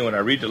can tell you, when I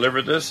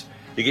redelivered this,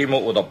 he came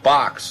out with a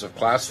box of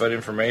classified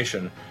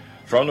information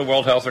from the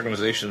World Health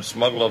Organization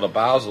smuggled out of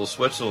Basel,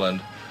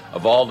 Switzerland,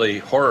 of all the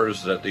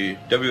horrors that the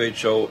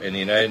WHO and the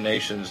United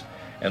Nations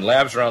and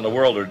labs around the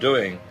world are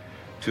doing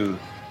to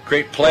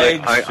create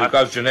plagues to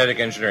cause genetic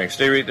engineering.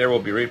 Stay right there. We'll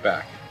be right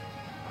back.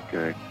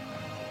 Okay.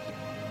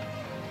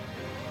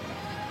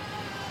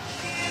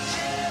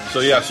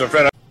 So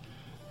friend,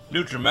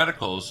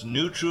 NutriMedical's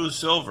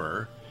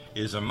NutriSilver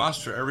is a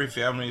must for every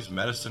family's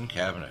medicine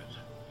cabinet.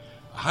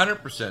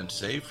 100%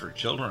 safe for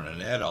children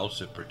and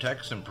adults. It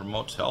protects and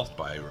promotes health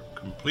by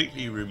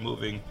completely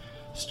removing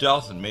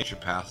stealth and major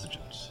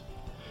pathogens.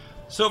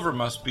 Silver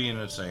must be in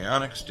its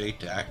ionic state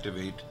to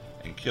activate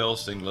and kill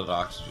singlet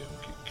oxygen,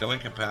 killing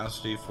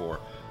capacity for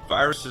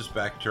viruses,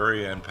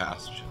 bacteria, and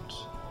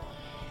pathogens.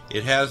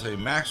 It has a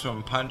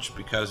maximum punch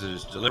because it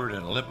is delivered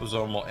in a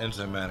liposomal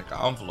enzymatic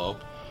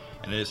envelope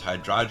and is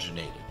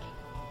hydrogenated.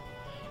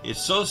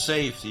 It's so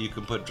safe that you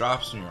can put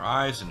drops in your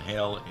eyes and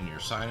inhale in your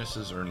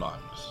sinuses or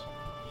lungs.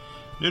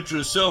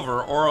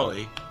 NutriSilver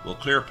orally will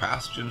clear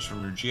pathogens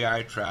from your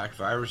GI tract,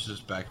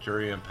 viruses,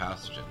 bacteria, and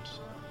pathogens.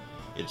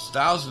 It's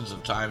thousands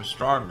of times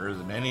stronger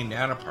than any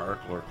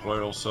nanoparticle or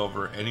colloidal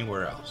silver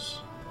anywhere else.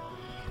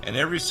 And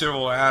every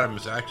silver atom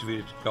is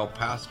activated to kill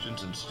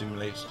pathogens and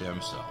stimulate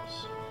stem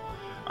cells.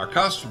 Our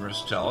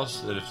customers tell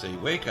us that if they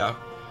wake up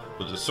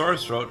with a sore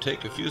throat,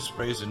 take a few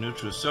sprays of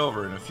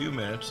NutriSilver in a few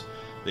minutes,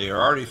 they are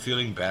already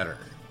feeling better.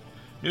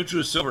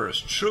 NutriSilver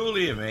is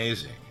truly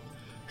amazing.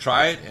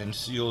 Try it and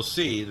you'll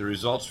see the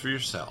results for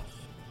yourself.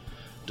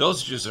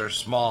 Dosages are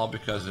small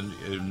because of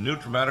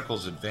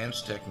NutriMedical's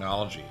advanced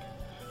technology,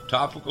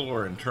 topical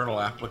or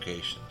internal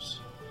applications.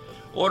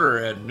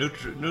 Order at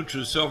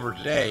NutriSilver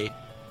today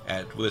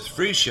with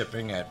free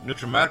shipping at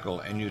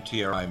NutriMedical,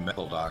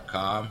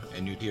 NutriMedical.com,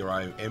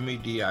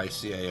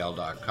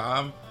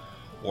 NutriMedical.com,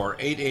 or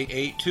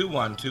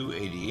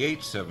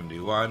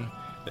 888-212-8871.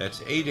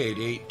 That's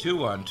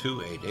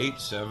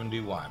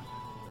 888-212-8871.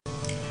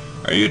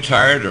 Are you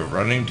tired of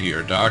running to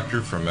your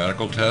doctor for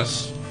medical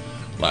tests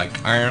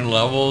like iron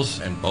levels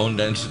and bone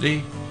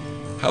density?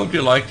 How would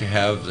you like to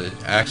have the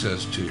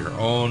access to your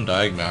own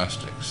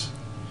diagnostics?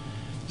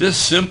 This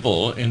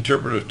simple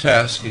interpretive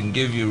test can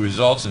give you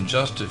results in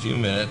just a few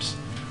minutes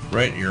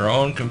right in your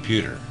own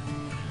computer.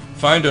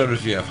 Find out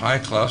if you have high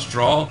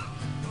cholesterol,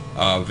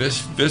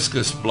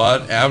 viscous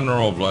blood,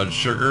 abnormal blood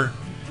sugar,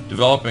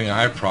 developing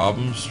eye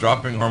problems,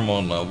 dropping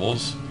hormone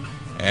levels,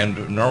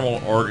 and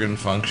normal organ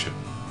function.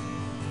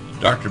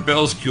 Dr.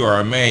 Bill's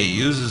QRMA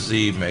uses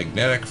the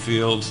magnetic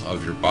fields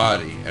of your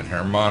body and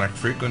harmonic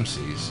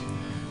frequencies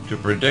to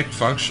predict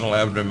functional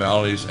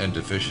abnormalities and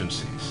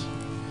deficiencies.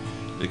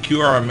 The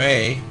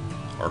QRMA,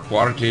 or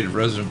Quantitative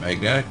Resonant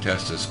Magnetic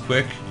Test, is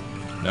quick,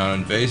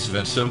 non-invasive,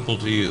 and simple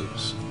to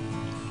use.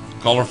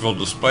 Colorful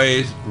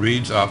display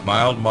reads off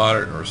mild,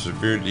 moderate, or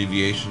severe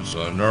deviations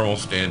from normal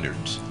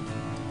standards.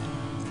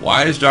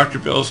 Why is Dr.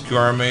 Bill's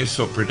QRMA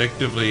so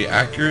predictively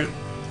accurate?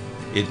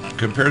 It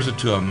compares it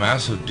to a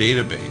massive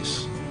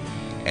database,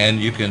 and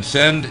you can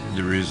send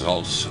the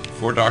results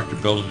for Dr.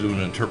 Bill to do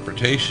an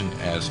interpretation,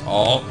 as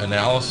all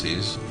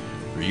analyses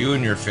for you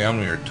and your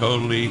family are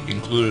totally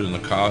included in the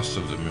cost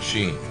of the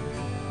machine.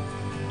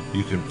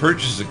 You can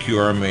purchase the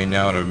QRMA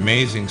now at an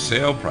amazing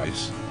sale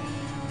price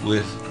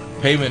with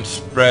payments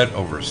spread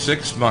over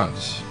 6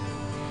 months.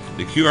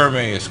 The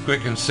QRMA is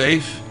quick and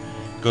safe.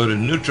 Go to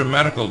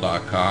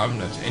NutriMedical.com,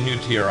 that's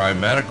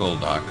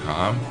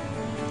NutriMedical.com,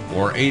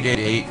 or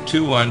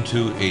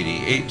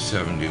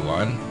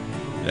 888-212-8871.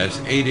 That's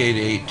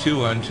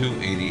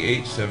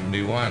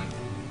 888-212-8871.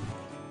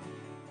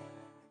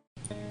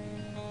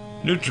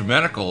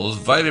 NutriMedical's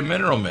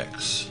Vitamin-Mineral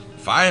Mix.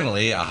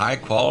 Finally, a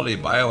high-quality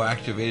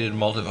bioactivated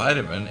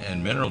multivitamin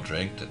and mineral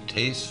drink that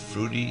tastes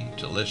fruity,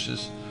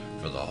 delicious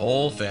for the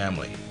whole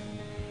family.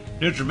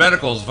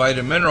 NutriMedical's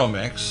Vitamin-Mineral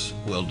Mix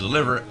will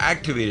deliver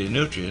activated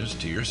nutrients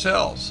to your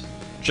cells,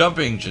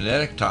 jumping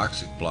genetic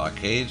toxic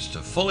blockades to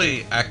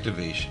fully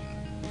activation.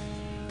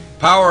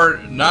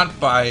 Powered not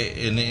by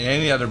in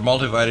any other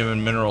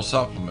multivitamin mineral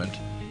supplement,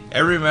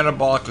 every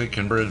metabolically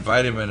converted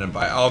vitamin and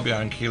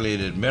bialbion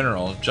chelated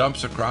mineral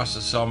jumps across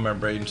the cell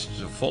membranes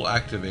to full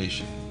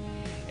activation.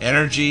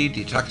 Energy,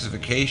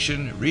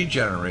 detoxification,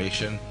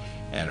 regeneration,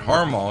 and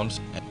hormones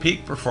and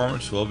peak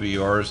performance will be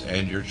yours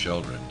and your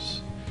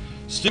children's.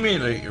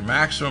 Stimulate your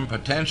maximum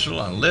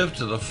potential and live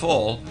to the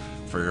full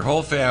for your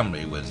whole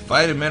family with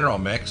Vitamin-Mineral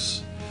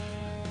Mix.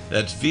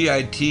 That's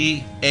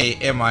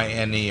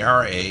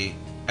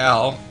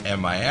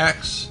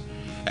VITAMINERALMIX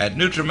at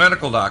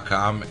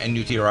NutriMedical.com and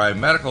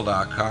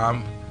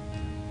NutriMedical.com,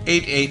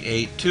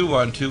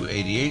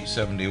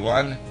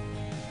 888-212-8871.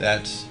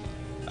 That's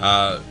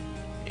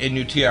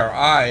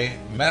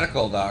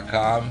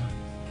NutriMedical.com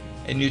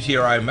and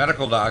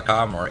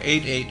NutriMedical.com, or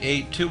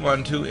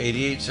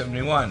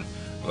 888-212-8871.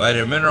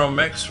 Vitamin-Mineral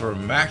Mix for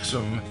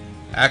maximum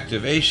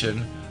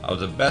activation of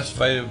the best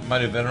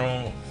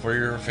vitamin for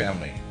your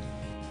family.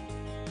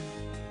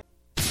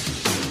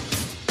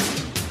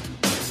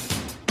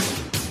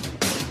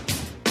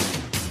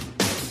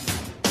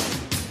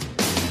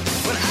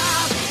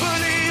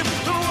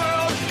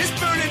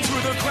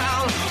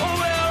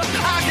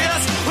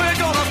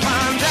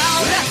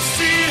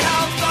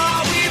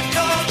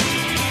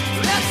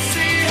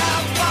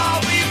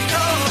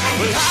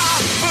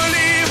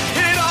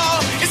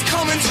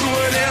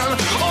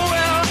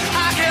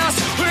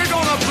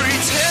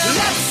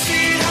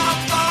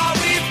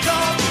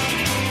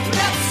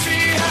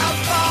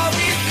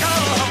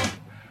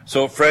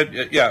 So,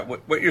 Fred,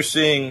 what you're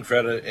seeing,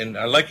 Fred, and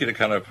I'd like you to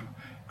kind of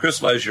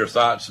crystallize your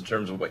thoughts in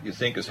terms of what you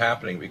think is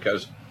happening,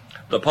 because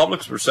the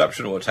public's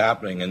perception of what's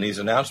happening and these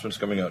announcements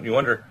coming out, and you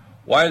wonder,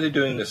 why are they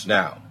doing this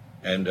now?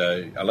 And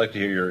I'd like to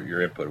hear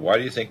your input. Why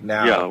do you think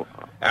now,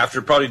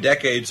 after probably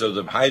decades of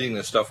them hiding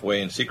this stuff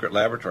away in secret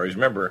laboratories?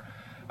 Remember,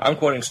 I'm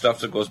quoting stuff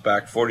that goes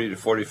back 40 to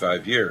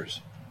 45 years.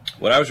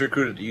 When I was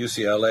recruited to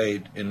UCLA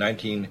in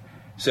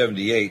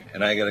 1978,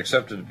 and I got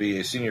accepted to be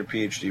a senior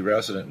PhD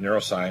resident in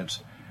neuroscience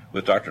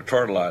with Dr.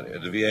 Tortolot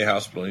at the VA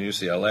hospital in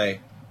UCLA,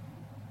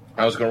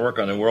 I was going to work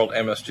on the World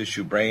MS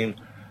Tissue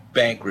Brain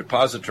Bank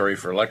repository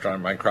for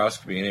electron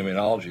microscopy and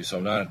immunology, so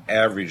I'm not an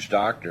average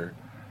doctor.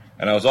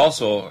 And I was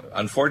also,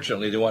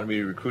 unfortunately, they wanted me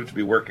to recruit to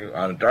be working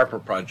on a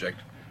DARPA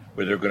project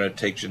where they're going to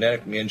take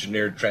genetically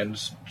engineered,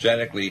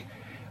 transgenically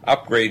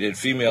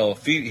upgraded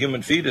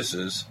human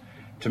fetuses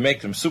to make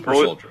them super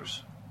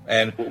soldiers.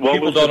 And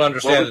people don't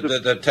understand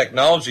that the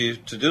technology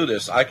to do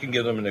this, I can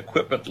give them an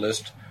equipment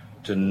list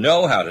to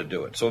know how to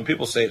do it. So when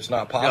people say it's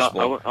not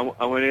possible,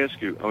 I want to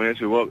ask you.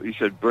 What you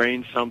said,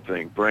 brain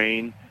something,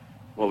 brain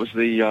What was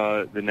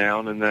the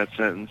noun in that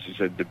sentence? You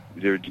said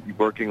they're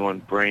working on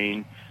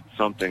brain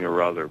something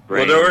or other.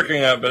 Brain, well, they're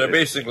working on, but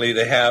basically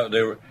they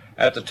were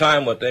at the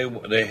time what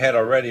they had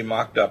already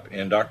mocked up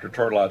in Dr.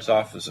 Tortolot's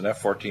office an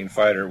F-14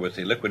 fighter with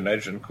a liquid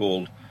nitrogen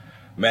cooled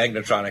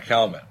magnetronic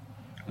helmet.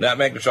 And that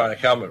magnetronic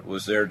helmet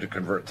was there to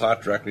convert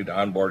thought directly to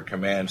onboard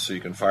commands, so you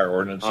can fire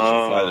ordnance and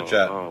fly the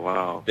jet. Oh,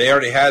 wow! They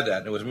already had that,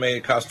 and it was made.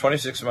 It cost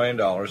 $26 million.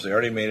 They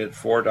already made it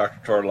for Dr.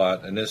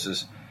 Tortolot, and this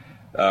is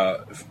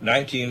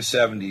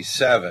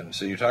 1977.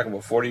 So you're talking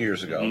about 40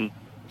 years ago. Mm-hmm.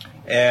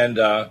 And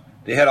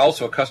they had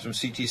also a custom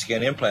CT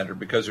scan implanter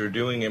because they were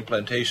doing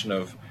implantation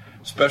of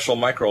special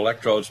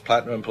microelectrodes,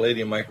 platinum and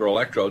palladium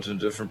microelectrodes in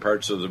different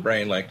parts of the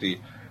brain, like the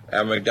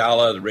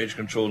amygdala, the rage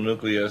control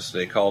nucleus.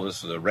 They call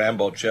this the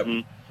Rambo chip.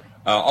 Mm-hmm.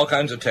 All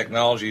kinds of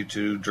technology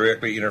to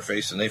directly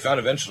interface, and they found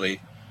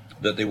eventually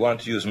that they wanted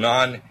to use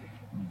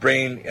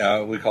non-brain,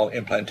 we call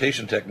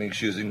implantation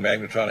techniques using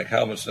magnetronic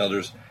helmets. Now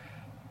there's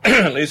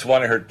at least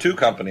one, I heard two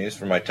companies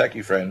from my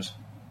techie friends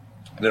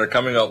that are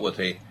coming out with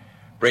a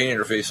brain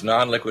interface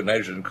non-liquid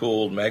nitrogen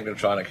cooled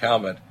magnetronic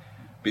helmet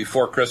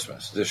before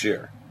Christmas this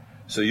year.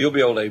 So you'll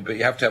be able to, but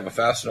you have to have a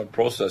fast enough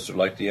processor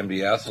like the MD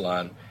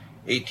Athlon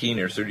 18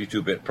 or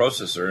 32-bit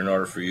processor in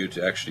order for you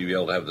to actually be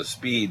able to have the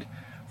speed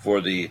for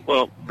the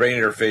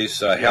brain interface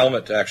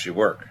helmet to actually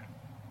work.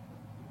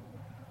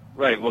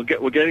 Right. Well,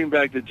 getting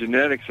back to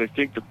genetics, I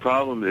think the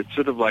problem, it's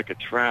sort of like a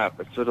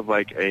trap. It's sort of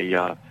like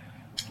a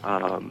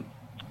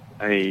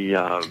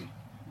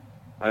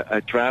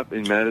trap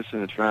in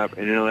medicine, an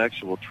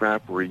intellectual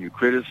trap where you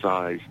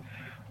criticize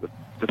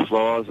the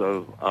flaws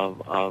of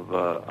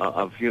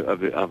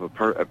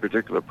a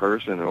particular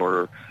person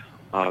or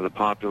the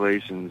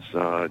population's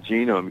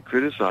genome. You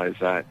criticize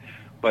that.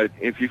 But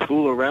if you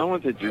fool around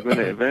with it, you're going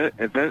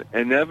to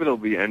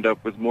inevitably end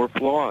up with more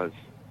flaws.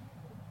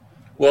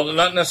 Well,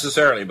 not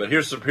necessarily, but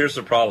here's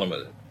the problem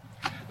with it.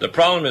 The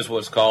problem is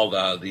what's called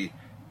the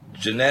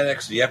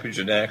genetics, the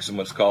epigenetics, and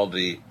what's called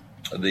the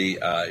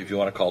if you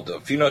want to call it the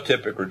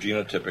phenotypic or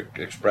genotypic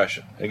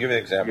expression. I'll give you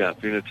an example. Yeah,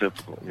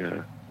 phenotypical,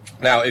 yeah.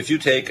 Now, if you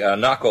take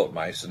knockout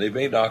mice, and they've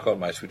made knockout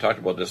mice, we talked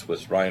about this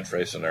with Ryan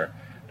Frace in our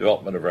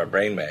development of our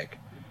brain mag,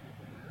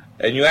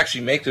 and you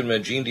actually make them a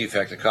gene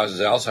defect that causes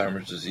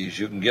Alzheimer's disease,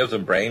 you can give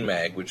them brain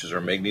mag, which is our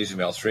magnesium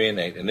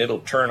L-threonate, and it'll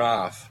turn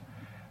off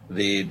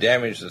the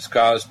damage that's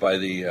caused by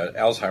the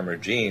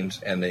Alzheimer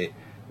genes, and the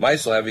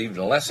mice will have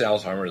even less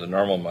Alzheimer than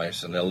normal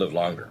mice, and they'll live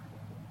longer.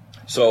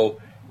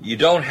 So you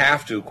don't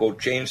have to, quote,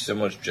 change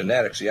someone's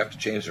genetics, you have to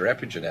change their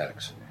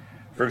epigenetics.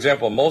 For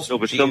example,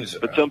 genes...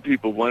 But some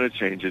people want to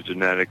change their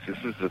genetics.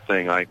 This is the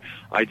thing. I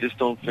just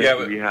don't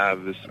think we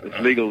have this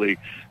legally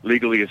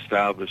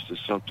established as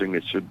something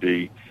that should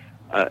be...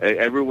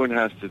 everyone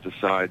has to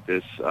decide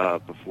this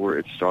before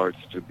it starts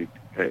to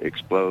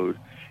explode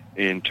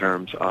in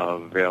terms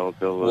of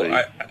availability.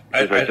 Well,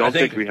 I don't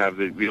think we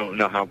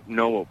don't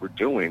know what we're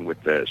doing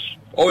with this.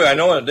 Oh, yeah, I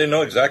know. They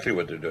know exactly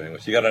what they're doing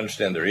with. You got to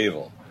understand they're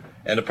evil.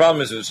 And the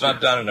problem is, if it's not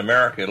done in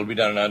America, it'll be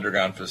done in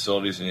underground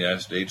facilities in the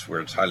United States where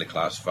it's highly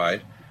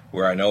classified,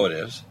 where I know it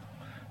is.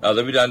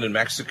 They'll be done in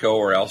Mexico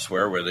or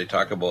elsewhere where they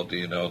talk about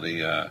the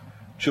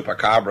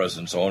chupacabras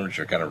and so on, which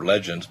are kind of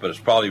legends, but it's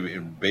probably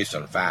based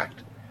on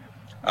fact.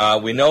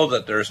 We know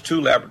that there's two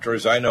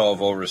laboratories I know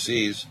of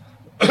overseas,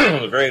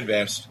 very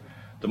advanced.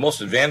 The most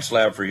advanced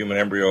lab for human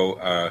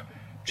embryo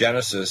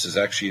genesis is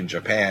actually in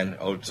Japan,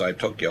 outside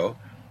Tokyo,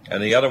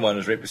 and the other one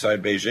is right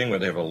beside Beijing, where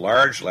they have a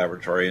large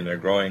laboratory and they're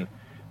growing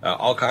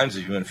all kinds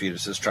of human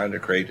fetuses, trying to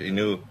create a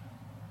new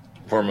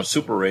form of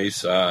super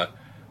race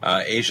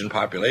Asian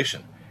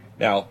population.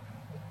 Now,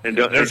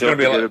 there's going to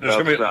be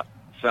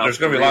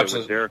lots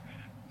of...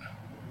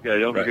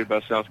 Don't forget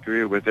about South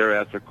Korea with their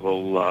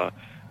ethical...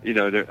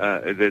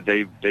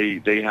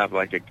 they have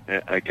like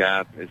a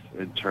gap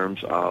in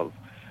terms of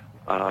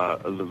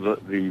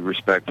the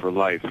respect for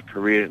life.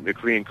 The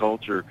Korean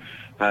culture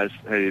has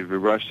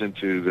rushed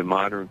into the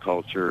modern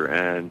culture,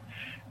 and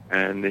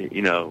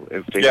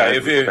if they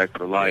have respect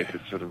for life,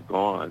 it's sort of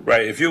gone.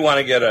 Right. If you want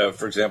to get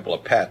for example, a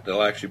pet,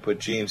 they'll actually put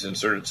genes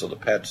inserted so the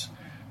pet's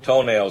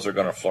toenails are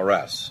going to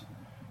fluoresce.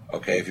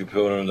 Okay, if you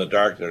put them in the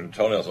dark, their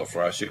toenails will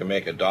fluoresce. You can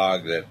make a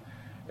dog that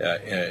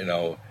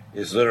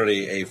is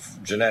literally a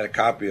genetic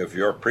copy of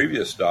your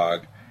previous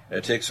dog, and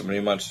it takes so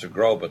many months to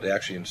grow, but they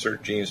actually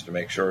insert genes to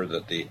make sure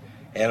that the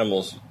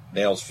animal's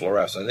nails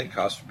fluoresce. I think it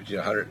costs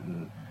between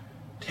 $110,000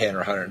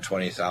 or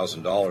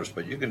 $120,000,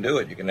 but you can do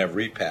it. You can have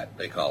repet,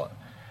 they call it.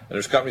 And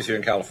there's companies here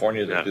in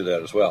California that do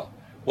that as well.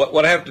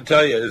 What I have to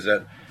tell you is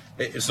that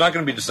it's not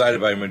going to be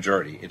decided by a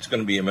majority. It's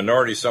going to be a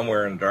minority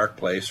somewhere in a dark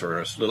place or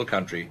a little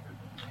country.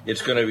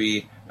 It's going to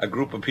be a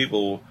group of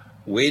people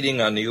waiting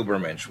on the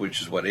Übermensch,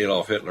 which is what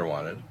Adolf Hitler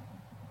wanted.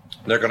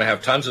 They're going to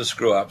have tons of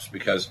screw-ups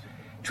because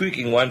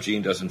tweaking one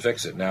gene doesn't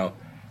fix it. Now,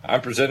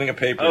 I'm presenting a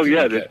paper. Oh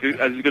yeah, there's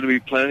going to be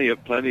plenty of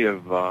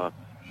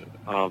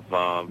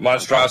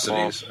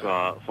monstrosities,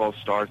 false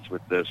starts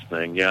with this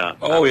thing. Yeah.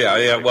 Oh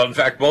yeah. Well, in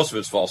fact, most of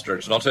it's false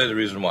starts, and I'll tell you the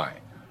reason why.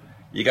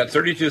 You got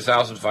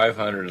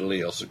 32,500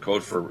 alleles that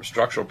code for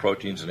structural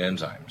proteins and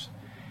enzymes.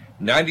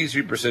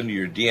 93% of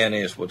your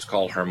DNA is what's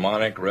called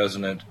harmonic,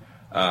 resonant,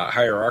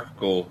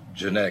 hierarchical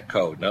genetic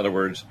code. In other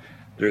words,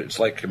 it's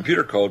like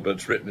computer code, but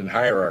it's written in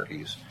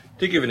hierarchies.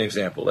 To give an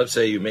example, let's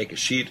say you make a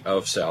sheet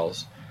of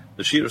cells.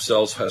 The sheet of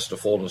cells has to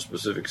fold in a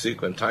specific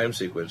sequence, time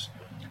sequence,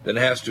 then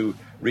it has to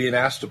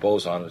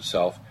re-anastopose on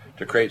itself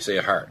to create, say,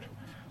 a heart.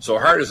 So a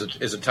heart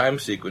is a time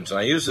sequence, and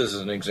I use this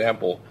as an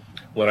example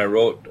when I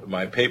wrote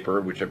my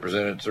paper, which I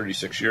presented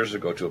 36 years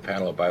ago to a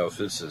panel of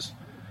biophysicists,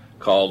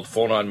 called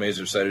Phonon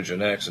Maser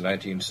Cytogenetics in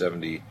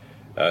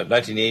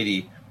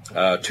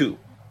 1982.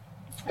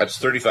 That's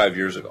 35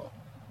 years ago.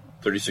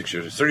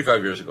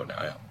 35 years ago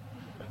now, yeah.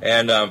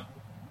 And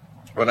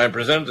when I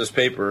presented this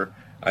paper,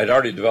 I'd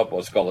already developed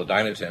what's called a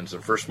Dynatens, the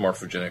first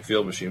morphogenic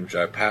field machine, which I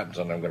have patents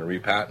on, I'm going to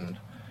repatent.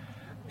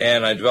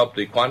 And I developed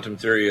the quantum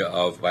theory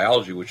of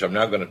biology, which I'm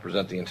now going to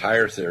present the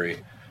entire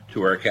theory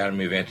to our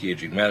Academy of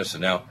Anti-Aging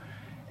Medicine. Now,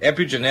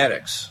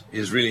 epigenetics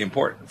is really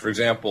important. For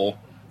example,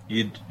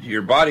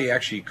 your body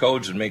actually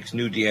codes and makes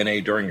new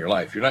DNA during your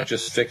life. You're not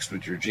just fixed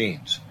with your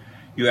genes.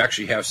 You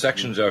actually have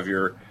sections of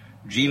your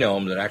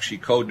genome that actually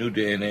code new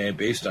DNA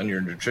based on your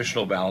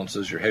nutritional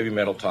balances, your heavy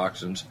metal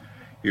toxins,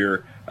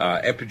 your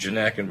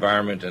epigenetic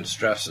environment and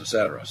stress,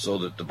 etc. So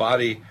that the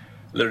body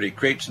literally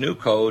creates new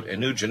code and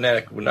new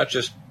genetic, well, not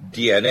just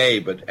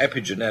DNA, but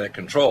epigenetic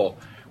control,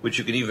 which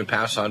you can even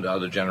pass on to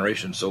other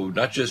generations. So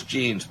not just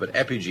genes, but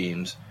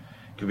epigenes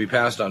can be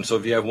passed on. So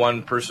if you have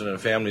one person in a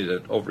family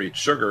that overeats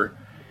sugar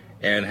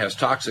and has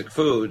toxic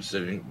foods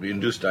that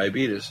induce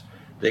diabetes,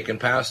 they can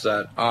pass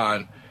that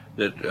on.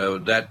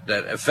 That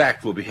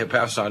effect will be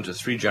passed on to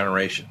 3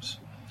 generations.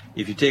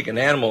 If you take an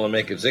animal and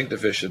make it zinc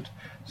deficient,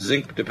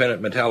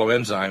 zinc-dependent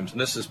metalloenzymes,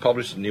 and this is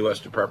published in the U.S.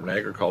 Department of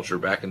Agriculture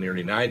back in the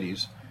early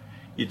 90s,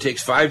 it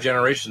takes 5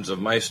 generations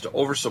of mice to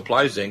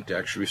oversupply zinc to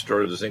actually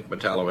restore the zinc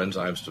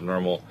metalloenzymes to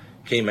normal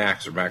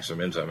Kmax or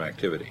maximum enzyme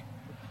activity.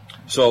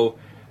 So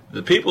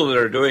the people that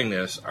are doing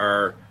this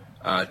are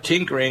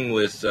tinkering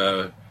with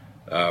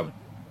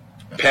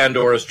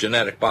Pandora's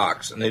genetic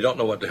box, and they don't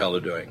know what the hell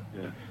they're doing.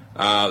 Yeah.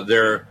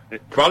 They're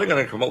probably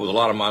going to come up with a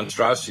lot of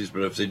monstrosities,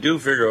 but if they do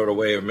figure out a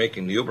way of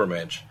making the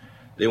Ubermensch,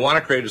 they want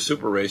to create a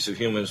super race of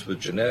humans with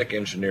genetic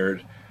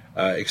engineered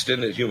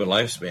extended human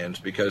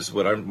lifespans, because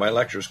what my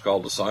lecture is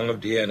called The Song of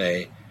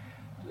DNA.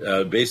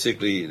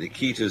 Basically, the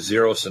key to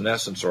zero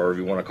senescence, or if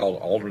you want to call it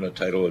an alternate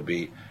title, would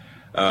be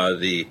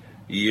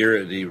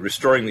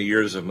restoring the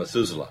years of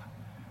Methuselah.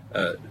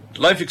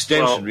 Life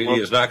extension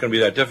is not going to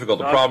be that difficult.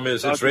 The problem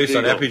is it's based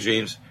on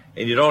epigenes,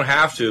 and you don't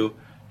have to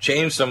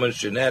change someone's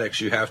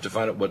genetics. You have to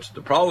find out what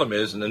the problem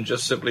is, and then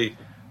just simply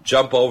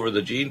jump over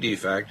the gene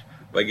defect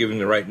by giving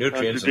the right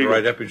nutrients and the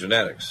right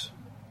epigenetics.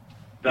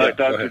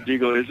 Dr.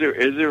 Deagle, is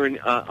there an?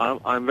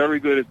 I'm very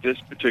good at this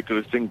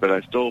particular thing, but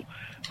I still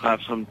have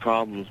some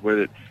problems with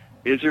it.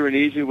 Is there an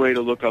easy way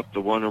to look up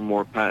the one or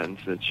more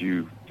patents that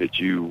you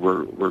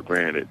were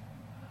granted?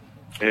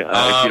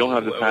 If you don't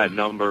have the patent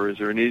number, is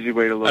there an easy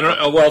way to look?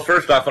 Well,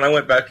 first off, when I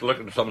went back to look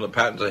at some of the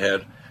patents I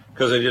had,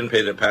 because I didn't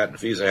pay the patent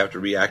fees, I have to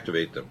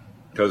reactivate them.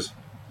 Because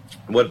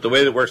the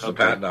way that works in the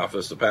patent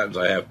office, the patents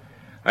I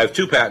have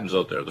 2 patents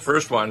out there. The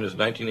first one is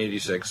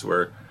 1986,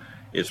 where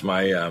it's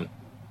my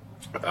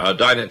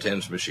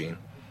Dynatens machine.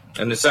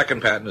 And the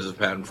second patent is a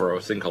patent for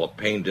a thing called a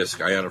pain disc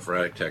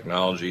ionophoric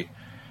technology,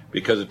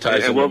 because it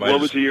ties into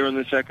what was the year on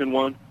the second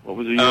one? What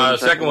was the year on the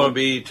second one would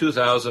be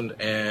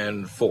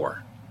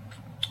 2004.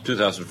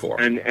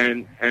 2004.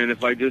 And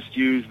if I just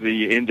use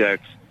the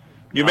index,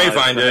 you may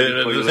find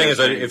it. The thing is,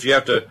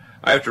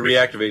 I have to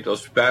reactivate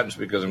those patents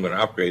because I'm going to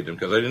upgrade them,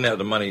 because I didn't have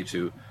the money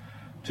to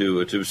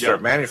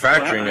start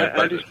manufacturing it.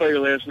 How do you spell your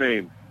last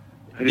name?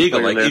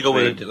 Deagle,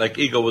 like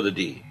Eagle with a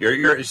D.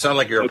 You sound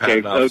like you're a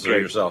patent officer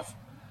yourself.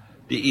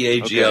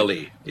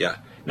 Deagle. Yeah.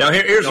 Now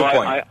here's the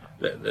point.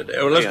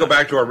 Let's go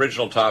back to our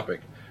original topic.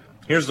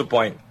 Here's the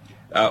point.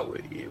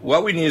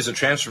 What we need is a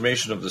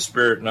transformation of the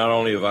spirit, not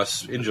only of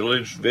us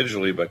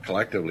individually but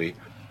collectively,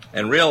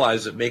 and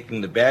realize that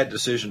making the bad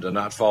decision to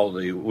not follow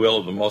the will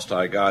of the Most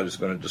High God is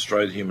going to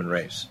destroy the human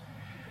race.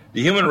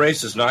 The human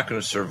race is not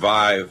going to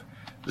survive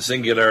the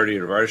singularity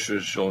of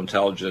artificial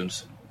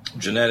intelligence,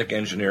 genetic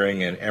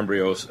engineering, and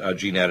embryo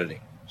gene editing.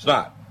 It's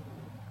not.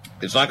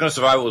 It's not going to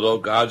survive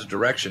without God's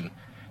direction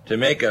to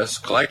make us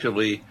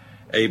collectively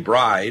a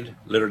bride,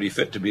 literally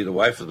fit to be the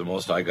wife of the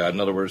Most High God. In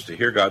other words, to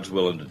hear God's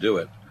will and to do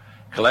it.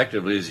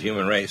 Collectively, as a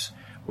human race,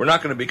 we're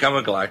not going to become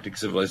a galactic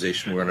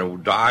civilization. We're going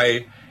to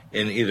die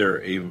in either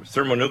a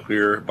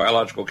thermonuclear,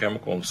 biological,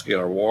 chemical, and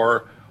scalar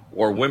war,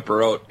 or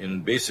whimper out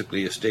in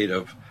basically a state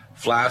of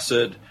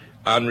flaccid,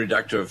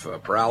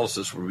 unreductive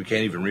paralysis where we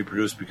can't even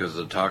reproduce because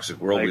of the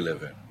toxic world we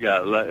live in. Yeah,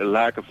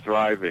 lack of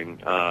thriving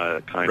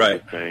kind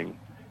of thing.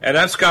 And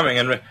that's coming.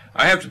 And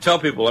I have to tell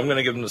people, I'm going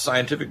to give them the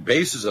scientific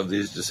basis of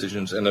these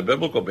decisions and the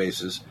biblical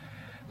basis,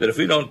 that if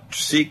we don't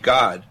seek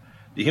God,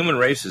 the human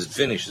race is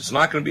finished. It's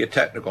not going to be a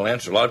technical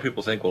answer. A lot of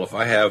people think, well, if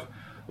I have,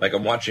 like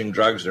I'm watching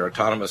drugs, there are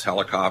autonomous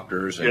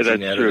helicopters and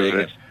gene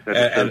editing.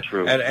 That's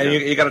true. And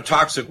you got a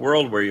toxic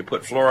world where you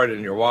put fluoride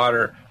in your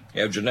water,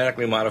 you have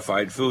genetically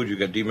modified food, you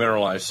got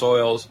demineralized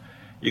soils,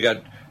 you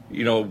got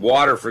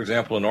water, for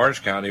example, in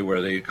Orange County,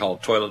 where they call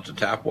toilet to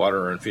tap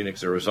water, or in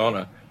Phoenix,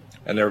 Arizona,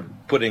 and they're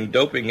putting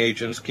doping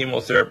agents,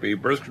 chemotherapy,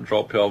 birth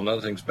control pill, and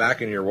other things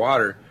back in your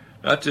water,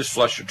 not just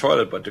flush your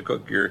toilet, but to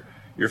cook your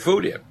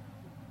food in.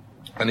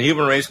 And the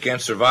human race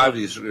can't survive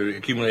these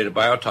accumulated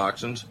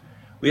biotoxins.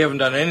 We haven't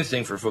done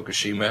anything for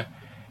Fukushima.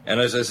 And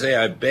as I say,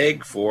 I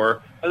beg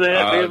for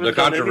the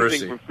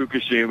controversy. Done for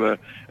Fukushima.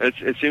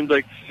 It seems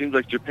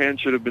like Japan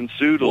should have been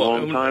sued a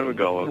long time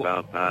ago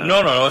about that.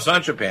 No, it's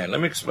not Japan. Let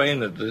me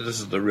explain that this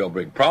is the real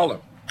big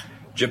problem.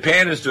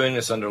 Japan is doing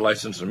this under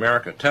license in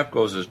America.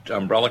 TEPCO is an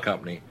umbrella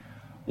company.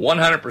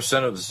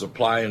 100% of the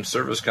supply and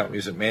service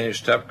companies that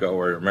manage TEPCO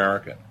are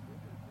American.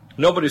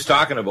 Nobody's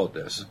talking about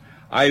this.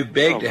 I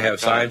beg to have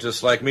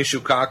scientists like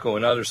Michio Kaku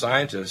and other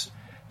scientists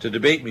to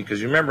debate me,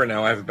 because you remember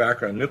now I have a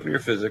background in nuclear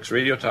physics,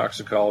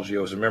 radiotoxicology.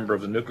 I was a member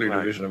of the nuclear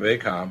division of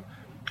ACAM.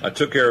 I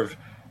took care of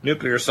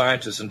nuclear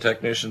scientists and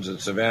technicians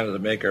at Savannah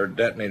that make our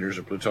detonators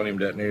or plutonium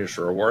detonators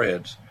for our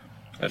warheads.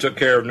 I took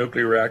care of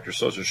nuclear reactor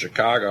source in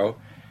Chicago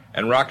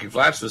and Rocky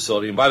Flats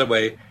facility. And by the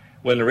way,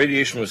 when the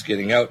radiation was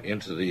getting out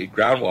into the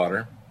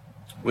groundwater,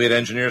 we had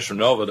engineers from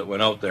NOVA that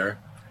went out there,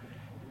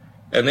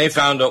 and they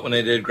found out when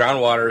they did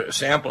groundwater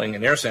sampling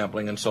and air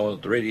sampling and so on,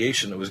 that the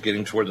radiation that was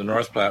getting toward the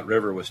North Platte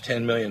River was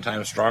 10 million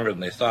times stronger than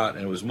they thought,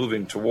 and it was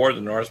moving toward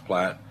the North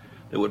Platte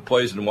that would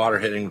poison water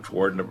heading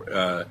toward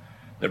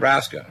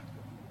Nebraska,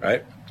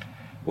 right?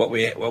 What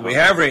we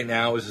have right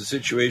now is a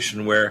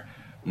situation where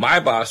my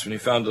boss, when he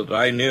found out that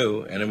I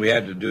knew, and then we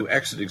had to do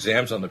exit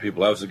exams on the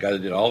people, I was the guy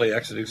that did all the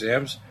exit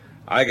exams,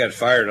 I got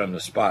fired on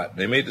the spot.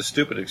 They made the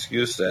stupid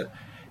excuse that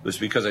it was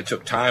because I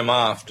took time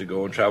off to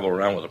go and travel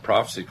around with a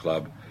prophecy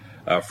club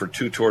for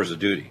 2 tours of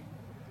duty.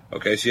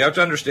 Okay, so you have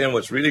to understand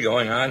what's really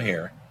going on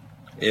here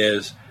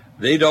is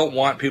they don't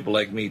want people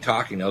like me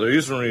talking. Now, the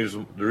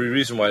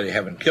reason why they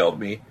haven't killed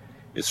me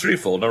is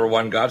threefold. Number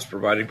one, God's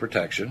providing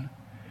protection.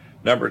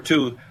 Number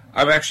two,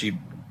 I'm actually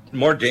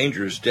more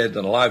dangerous dead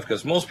than alive,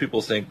 because most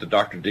people think that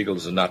Dr. Deagle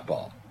is a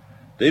nutball.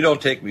 They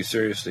don't take me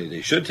seriously.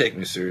 They should take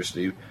me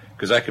seriously,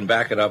 because I can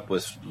back it up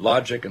with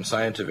logic and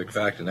scientific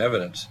fact and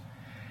evidence.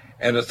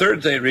 And the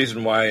third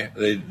reason why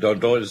they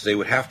don't do it is they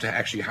would have to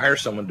actually hire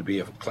someone to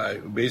be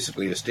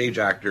basically a stage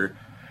actor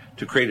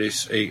to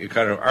create a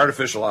kind of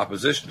artificial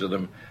opposition to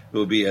them, who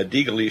would be a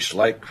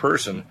Deagle-ish-like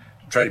person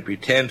to try to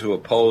pretend to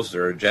oppose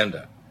their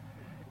agenda.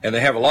 And they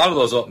have a lot of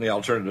those out in the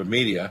alternative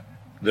media.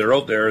 They're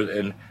out there,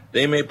 and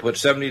they may put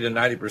 70 to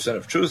 90%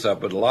 of truth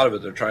up, but a lot of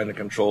it they're trying to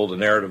control the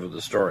narrative of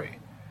the story.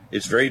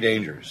 It's very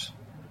dangerous.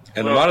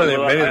 And a lot of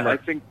them, many of them are,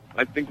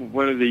 I think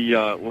one of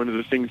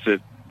the things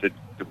that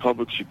the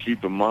public should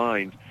keep in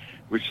mind,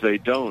 which they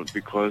don't,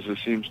 because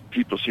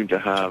people seem to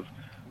have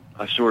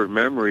a short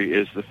memory,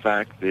 is the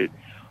fact that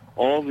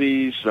all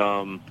these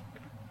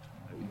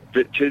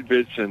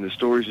tidbits and the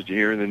stories that you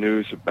hear in the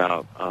news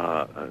about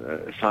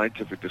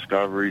scientific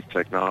discoveries,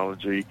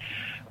 technology,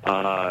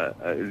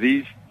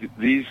 these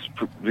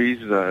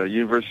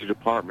university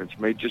departments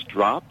may just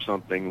drop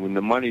something when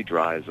the money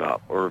dries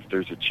up, or if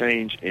there's a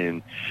change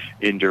in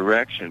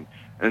direction,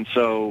 and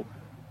so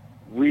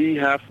we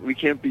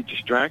can't be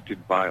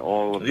distracted by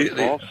all of the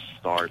false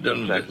starts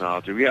of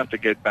technology. We have to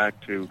get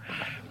back to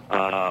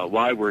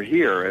why we're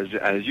here,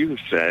 as you have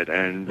said,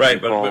 and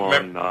call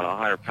on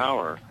higher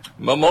power.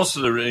 Most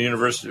of the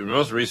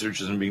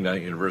research isn't being done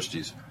at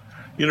universities.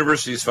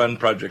 Universities fund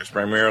projects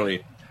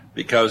primarily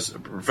because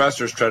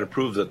professors try to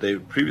prove that the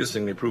previous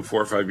thing they proved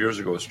 4 or 5 years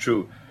ago is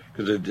true.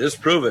 Because they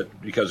disprove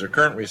it because their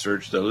current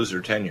research, they'll lose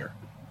their tenure.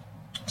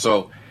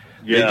 So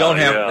they don't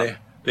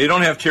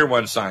have Tier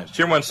 1 science.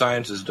 Tier 1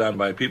 science is done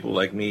by people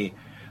like me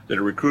that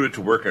are recruited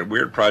to work on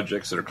weird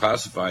projects that are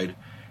classified,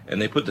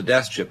 and they put the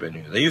death chip in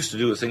you. They used to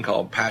do a thing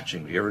called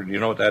patching. Do you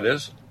know what that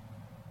is?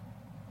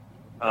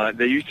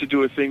 They used to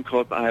do a thing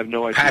called, I have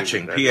no idea.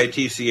 Patching,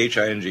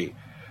 P-A-T-C-H-I-N-G.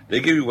 They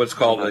give you what's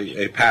called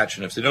a patch,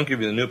 and if they don't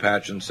give you the new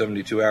patch in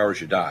 72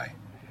 hours, you die.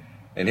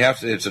 And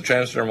it's a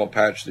transdermal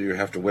patch that you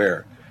have to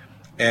wear.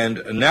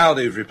 And now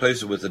they've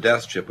replaced it with the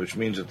death chip, which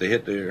means that they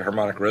hit the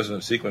harmonic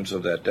resonance sequence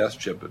of that death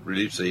chip, it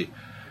releases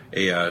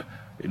a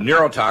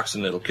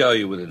neurotoxin that'll kill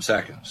you within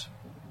seconds.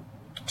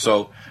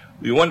 So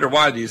you wonder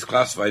why these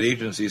classified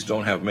agencies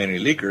don't have many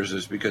leakers.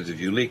 Is because if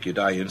you leak, you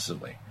die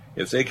instantly.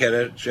 If they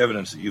catch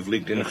evidence that you've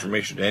leaked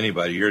information to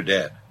anybody, you're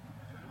dead.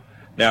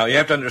 Now, you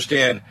have to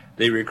understand,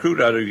 they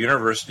recruit out of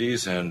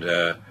universities and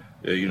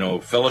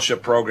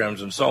fellowship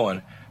programs and so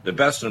on, the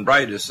best and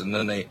brightest, and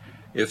then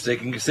if they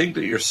can think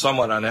that you're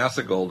somewhat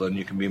unethical, then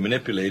you can be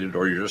manipulated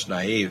or you're just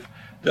naive.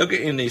 They'll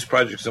get in these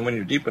projects, and when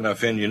you're deep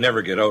enough in, you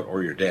never get out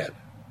or you're dead.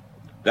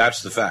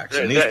 That's the facts.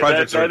 And these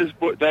projects that is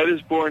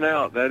borne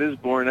out. That is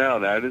borne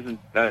out. That isn't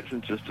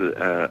just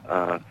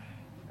a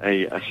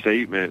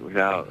statement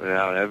without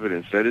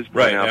evidence. That is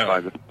borne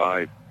out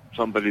by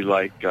somebody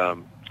like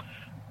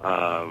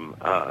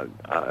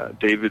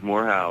David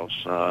Morehouse,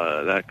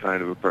 that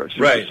kind of a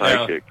person, right,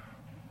 psychic.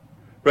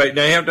 Now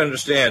you have to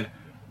understand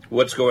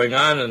what's going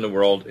on in the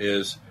world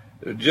is,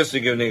 just to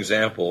give an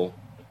example,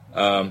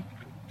 one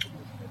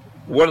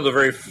of the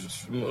very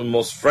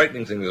most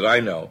frightening things that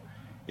I know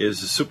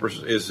is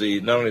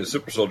not only the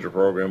Super Soldier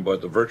program,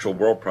 but the Virtual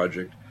World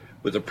Project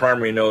with the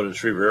primary node at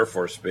Schriever Air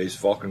Force Base,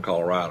 Vulcan,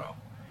 Colorado.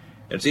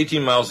 It's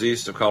 18 miles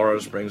east of Colorado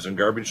Springs on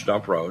Garbage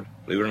Dump Road,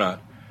 believe it or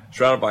not,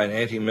 surrounded by an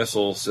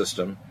anti-missile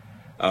system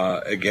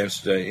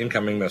against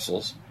incoming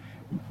missiles.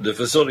 The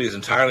facility is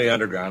entirely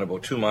underground,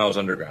 about 2 miles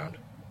underground.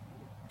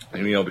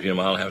 And, between 1.5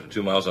 miles and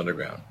 2 miles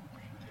underground.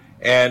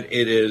 And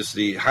it is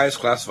the highest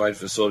classified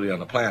facility on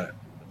the planet.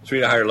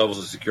 3 higher levels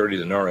of security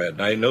than NORAD.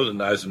 And I know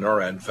that as a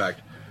NORAD, in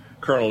fact,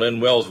 Colonel Lynn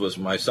Wells was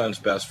my son's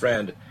best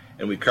friend,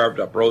 and we carved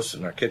up roasts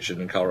in our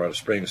kitchen in Colorado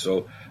Springs.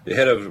 So the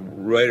head of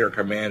Radar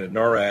Command at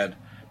NORAD,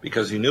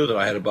 because he knew that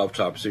I had above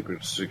top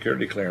secret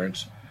security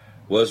clearance,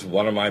 was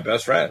one of my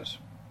best friends.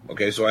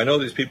 Okay, so I know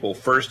these people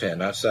firsthand,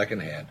 not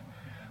secondhand.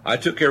 I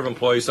took care of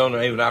employees, some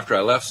even after I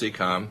left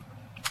CCOM,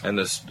 and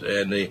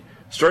the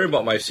story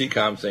about my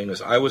CCOM thing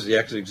is I was the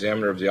exit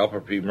examiner of the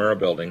Alpha P. Mueller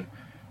building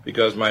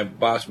because my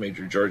boss,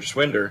 Major George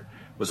Swinder,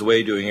 was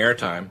away doing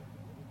airtime,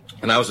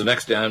 and I was the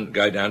next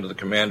guy down to the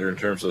commander in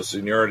terms of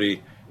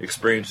seniority,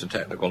 experience, and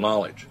technical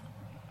knowledge.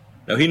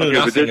 Now, he knew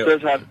nothing.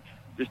 But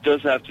this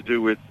does have to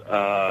do with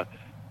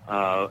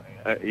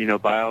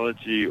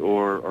biology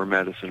or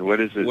medicine. What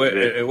is it?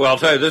 Well, I'll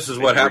tell you, this is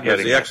what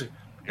happens.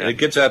 It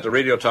gets at the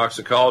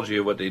radiotoxicology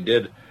of what they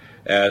did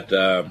at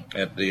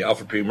the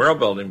Alpha P. Mueller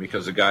building,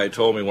 because the guy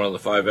told me, one of the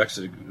 5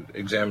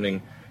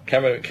 examining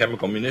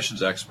chemical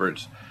munitions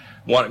experts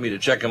wanted me to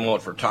check him out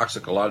for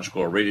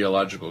toxicological or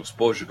radiological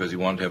exposure because he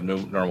wanted to have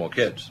normal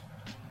kids.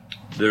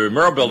 The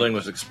Mueller building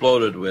was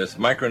exploded with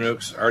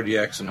micronukes,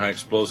 RDX, and high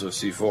explosive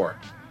C4.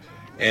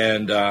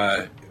 And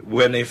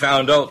when they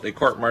found out, they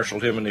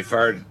court-martialed him and they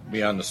fired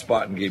me on the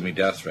spot and gave me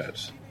death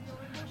threats.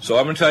 So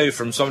I'm going to tell you,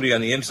 from somebody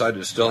on the inside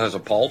that still has a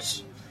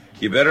pulse,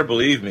 you better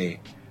believe me,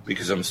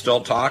 because I'm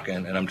still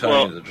talking and I'm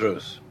telling you the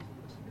truth.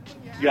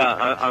 Yeah,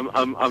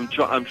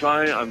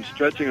 I'm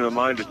stretching my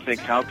mind to think,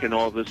 how can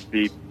all this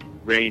be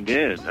reined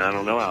in? I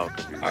don't know how it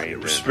can be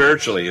reined in.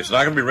 Spiritually, it's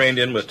not going to be reined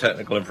in with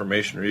technical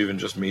information or even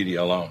just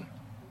media alone.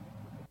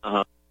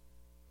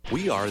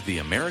 We are the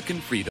American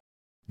Freedom.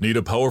 Need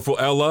a powerful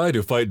ally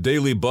to fight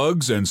daily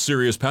bugs and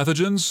serious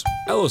pathogens?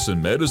 Allicin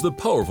Med is the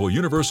powerful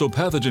universal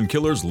pathogen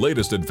killer's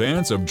latest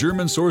advance of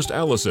German-sourced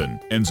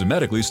allicin,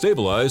 enzymatically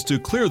stabilized to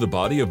clear the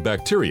body of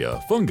bacteria,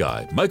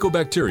 fungi,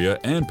 mycobacteria,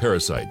 and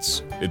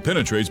parasites. It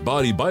penetrates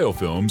body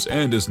biofilms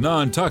and is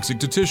non-toxic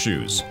to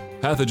tissues.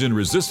 Pathogen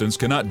resistance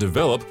cannot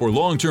develop for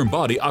long-term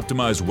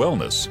body-optimized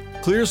wellness.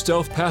 Clear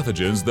stealth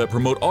pathogens that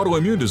promote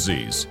autoimmune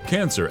disease,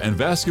 cancer and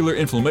vascular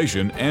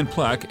inflammation and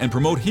plaque, and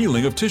promote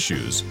healing of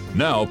tissues.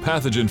 Now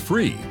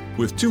pathogen-free.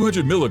 With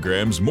 200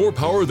 milligrams more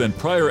power than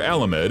prior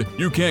Alamed,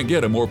 you can't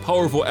get a more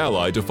powerful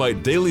ally to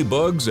fight daily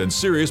bugs and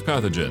serious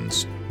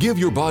pathogens. Give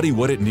your body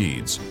what it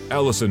needs.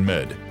 Allicin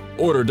Med.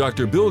 Order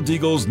Dr. Bill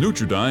Deagle's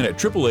Nutridyne at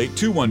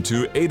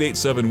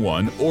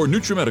 888-212-8871 or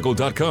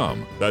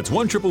NutriMedical.com. That's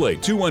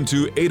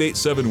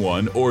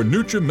 1-888-212-8871 or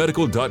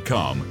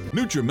NutriMedical.com.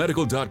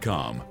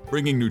 NutriMedical.com,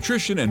 bringing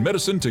nutrition and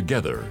medicine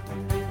together.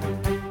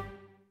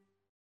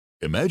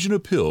 Imagine a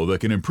pill that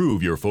can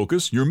improve your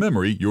focus, your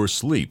memory, your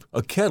sleep,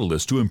 a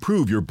catalyst to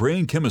improve your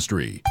brain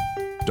chemistry.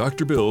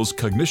 Dr. Bill's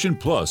Cognition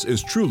Plus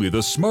is truly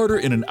the smarter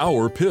in an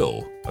hour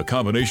pill. A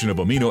combination of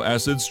amino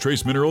acids,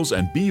 trace minerals,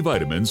 and B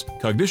vitamins,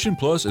 Cognition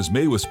Plus is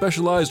made with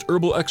specialized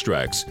herbal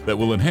extracts that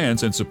will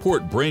enhance and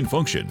support brain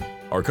function.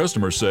 Our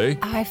customers say,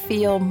 I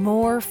feel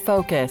more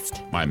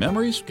focused. My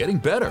memory's getting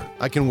better.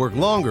 I can work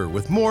longer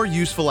with more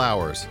useful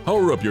hours.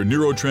 Power up your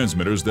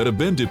neurotransmitters that have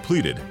been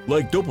depleted,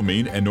 like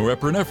dopamine and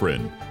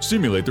norepinephrine.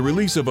 Stimulate the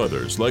release of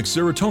others, like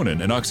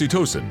serotonin and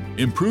oxytocin.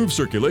 Improve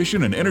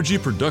circulation and energy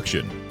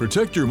production.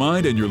 Protect your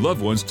mind and your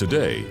loved ones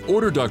today.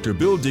 Order Dr.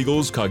 Bill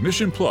Deagle's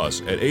Cognition Plus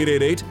at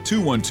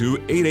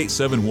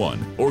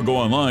 888-212-8871 or go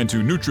online to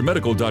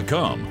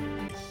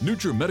NutriMedical.com.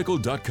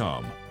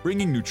 NutriMedical.com,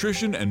 bringing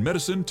nutrition and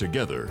medicine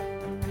together.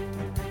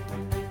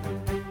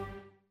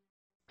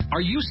 Are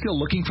you still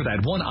looking for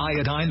that one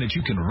iodine that you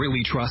can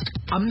really trust?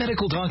 A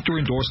medical doctor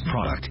endorsed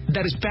product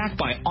that is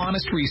backed by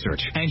honest research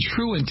and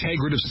true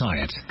integrative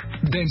science?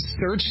 Then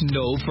search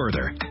no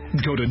further.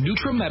 Go to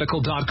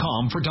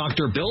NutriMedical.com for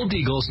Dr. Bill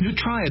Deagle's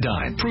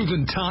Nutriodine,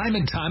 proven time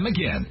and time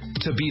again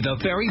to be the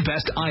very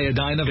best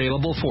iodine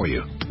available for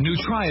you.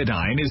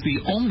 Nutriodine is the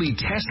only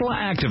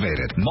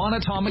Tesla-activated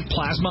monatomic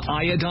plasma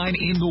iodine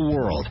in the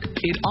world.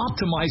 It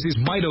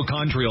optimizes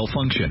mitochondrial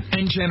function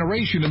and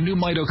generation of new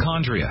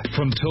mitochondria,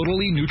 from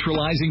totally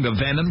neutralizing the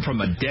venom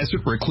from a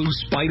desert recluse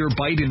spider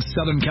bite in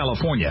Southern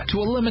California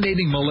to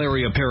eliminating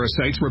malaria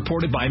parasites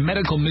reported by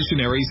medical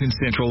missionaries in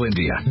Central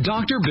India.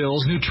 Dr.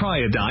 Bill's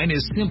Nutriodine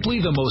is simply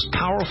the most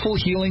powerful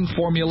healing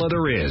formula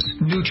there is.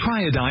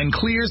 Nutriodine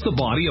clears the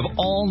body of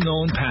all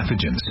known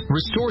pathogens,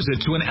 restores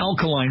it to an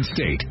alkaline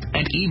state,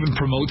 and even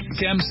promotes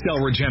stem cell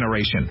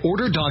regeneration.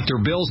 Order Dr.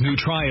 Bill's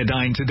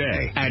Nutriodine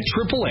today at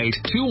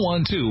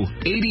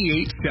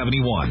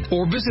 888-212-8871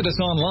 or visit us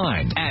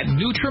online at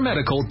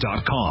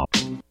NutriMedical.com.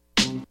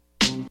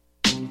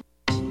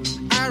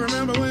 I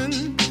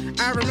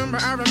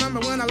remember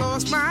when I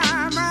lost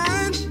my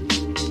mind.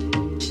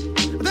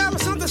 There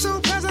was something so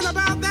pleasant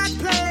about that. that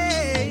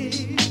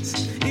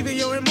place. Even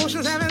your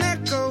emotions have an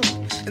echo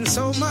in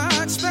so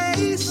much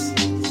space.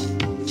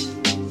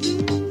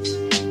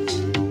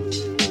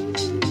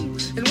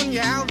 And when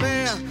you're out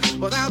there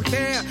without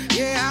care,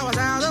 yeah, I was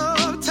out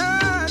of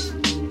touch.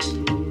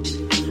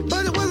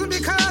 But it wasn't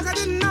because I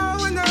didn't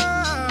know enough.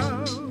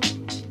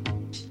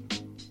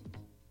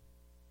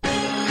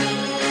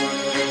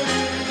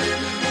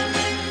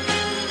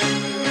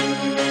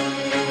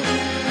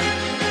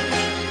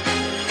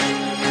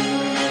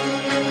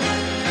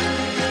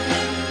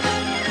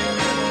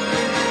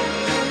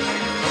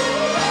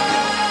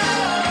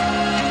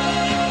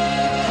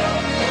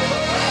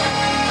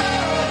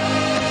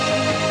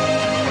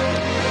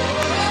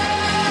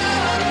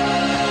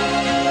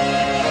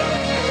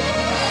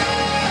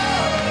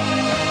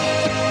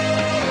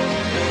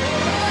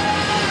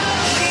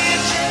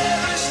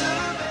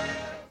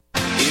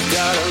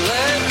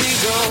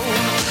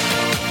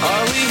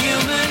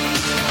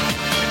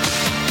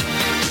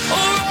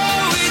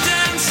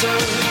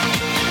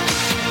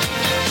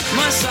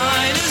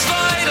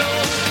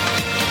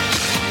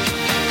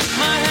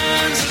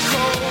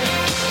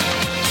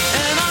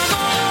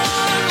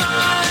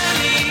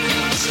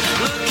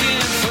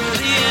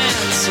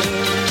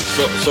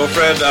 So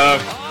Fred,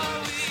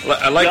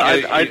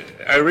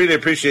 I really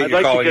appreciate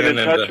you calling in.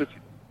 I'd like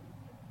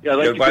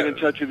to get in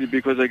touch with you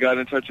because I got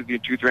in touch with you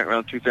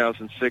around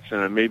 2006,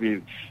 and I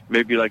maybe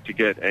like to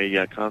get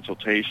a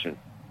consultation.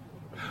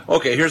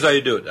 Okay, here's how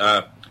you do it.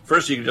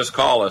 First, you can just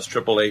call us,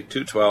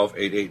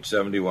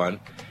 888-212-8871.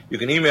 You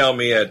can email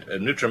me at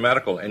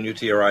NutriMedical,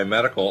 N-U-T-R-I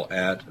medical,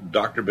 at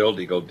Dr. Bill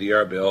Deagle,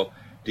 D-R-Bill,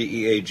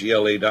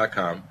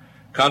 D-E-A-G-L-E.com.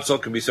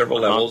 Consult can be several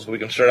levels. We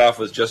can start off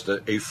with just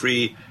a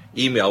free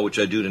email, which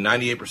I do to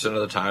 98% of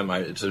the time.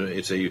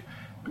 It's a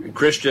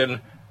Christian,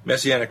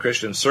 Messianic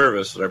Christian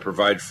service that I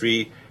provide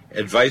free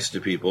advice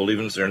to people,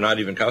 even if they're not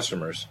even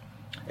customers.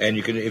 And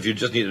you can, if you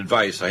just need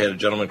advice. I had a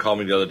gentleman call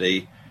me the other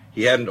day.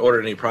 He hadn't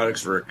ordered any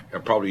products for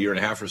probably a year and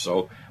a half or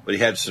so, but he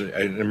had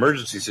an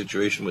emergency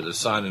situation with his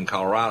son in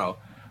Colorado.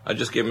 I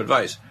just gave him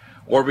advice.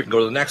 Or we can go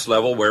to the next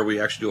level where we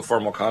actually do a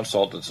formal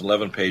consult. It's an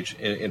 11-page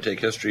intake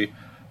history,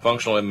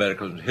 functional and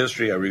medical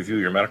history. I review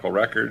your medical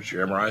records,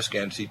 your MRI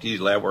scan, CTs,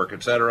 lab work,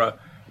 etc.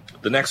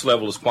 The next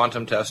level is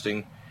quantum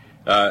testing,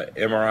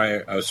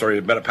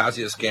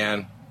 metapathia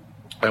scan,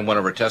 and one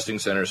of our testing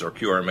centers, or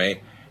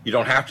QRMA. You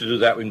don't have to do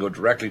that. We can go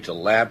directly to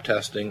lab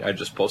testing. I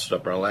just posted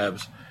up our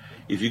labs.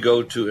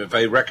 If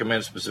I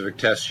recommend specific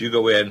tests, you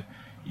go in,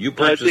 you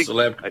purchase the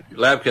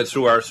lab kit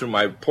through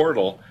my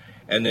portal,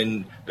 and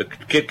then the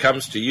kit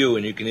comes to you,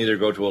 and you can either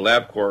go to a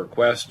LabCorp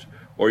Quest,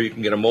 or you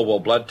can get a mobile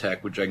blood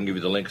tech, which I can give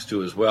you the links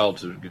to as well,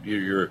 to get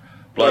your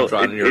blood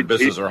drawn in your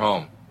business or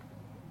home.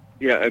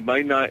 Yeah, it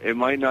might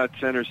not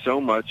center so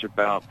much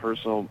about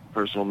personal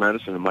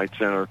medicine. It might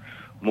center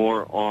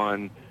more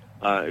on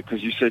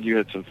because you said you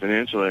had some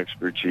financial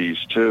expertise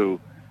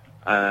too,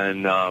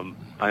 and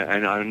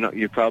I know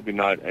you're probably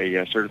not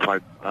a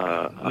certified. No.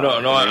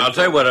 I'll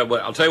tell you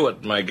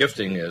what my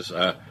gifting is.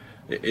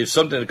 It's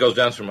something that goes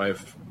down through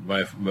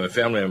my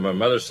family on my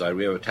mother's side.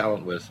 We have a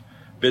talent with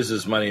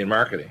business, money, and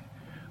marketing.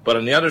 But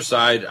on the other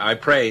side, I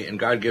pray, and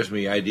God gives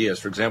me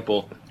ideas. For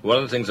example, one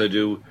of the things I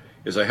do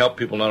is I help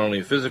people not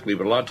only physically,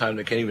 but a lot of times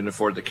they can't even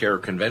afford the care,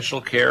 conventional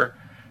care,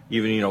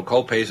 even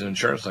co-pays and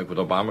insurance like with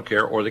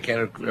Obamacare, or they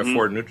can't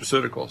afford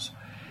nutraceuticals.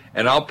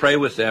 And I'll pray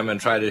with them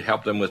and try to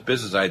help them with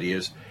business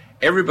ideas.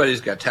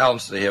 Everybody's got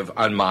talents. They have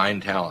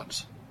unmined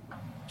talents,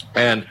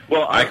 and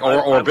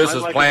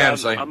business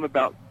plans. I'm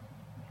about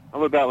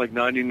like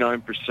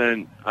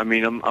 99%. I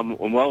mean, I'm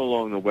well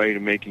along the way to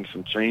making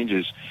some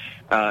changes.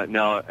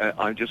 Now,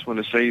 I just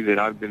want to say that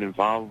I've been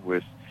involved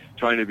with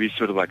trying to be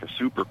sort of like a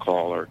super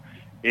caller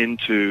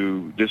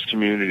into this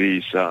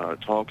community's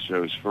talk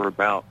shows for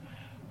about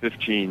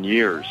 15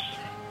 years.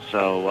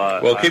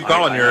 So, keep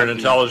calling. You're an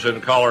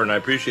intelligent caller, and I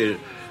appreciate it.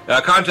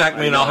 Contact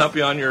me, and I'll help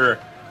you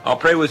I'll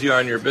pray with you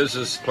on your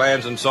business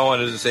plans and so on.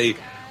 As I say,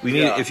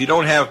 if you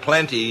don't have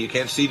plenty, you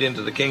can't seed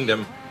into the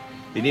kingdom.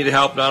 You need to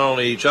help not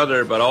only each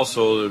other, but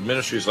also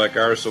ministries like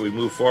ours so we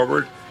move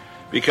forward.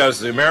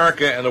 Because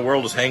America and the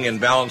world is hanging in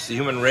balance. The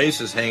human race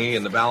is hanging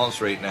in the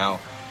balance right now.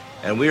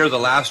 And we are the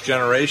last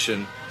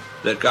generation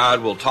that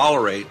God will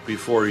tolerate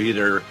before he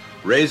either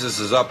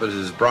raises us up as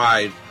his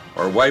bride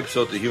or wipes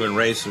out the human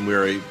race, and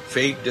we're a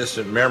faint,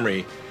 distant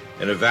memory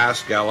in a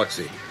vast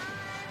galaxy.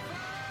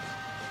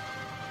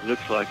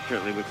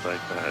 Certainly looks like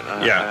that.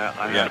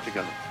 I have to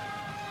go.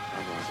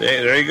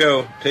 Hey, there you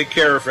go. Take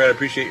care, Fred. I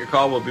appreciate your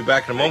call. We'll be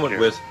back in a moment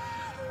with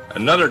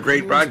another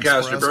great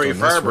broadcaster, Barry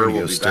Farber,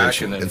 will be back,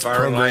 and then its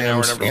Fire Line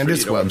Hour number 3. And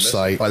its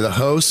website by the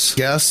hosts,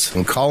 guests,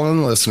 and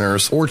call-in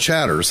listeners or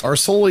chatters are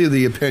solely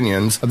the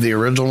opinions of the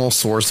original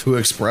source who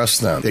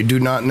expressed them. They do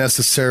not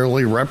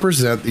necessarily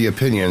represent the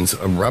opinions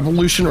of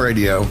Revolution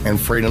Radio and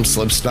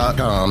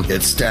FreedomSlips.com,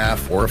 its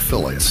staff, or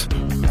affiliates.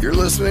 You're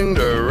listening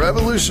to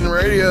Revolution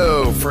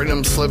Radio,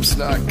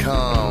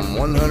 FreedomSlips.com,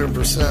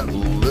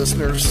 100%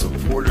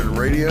 listener-supported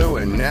radio,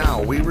 and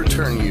now we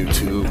return you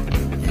to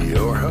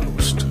your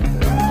host,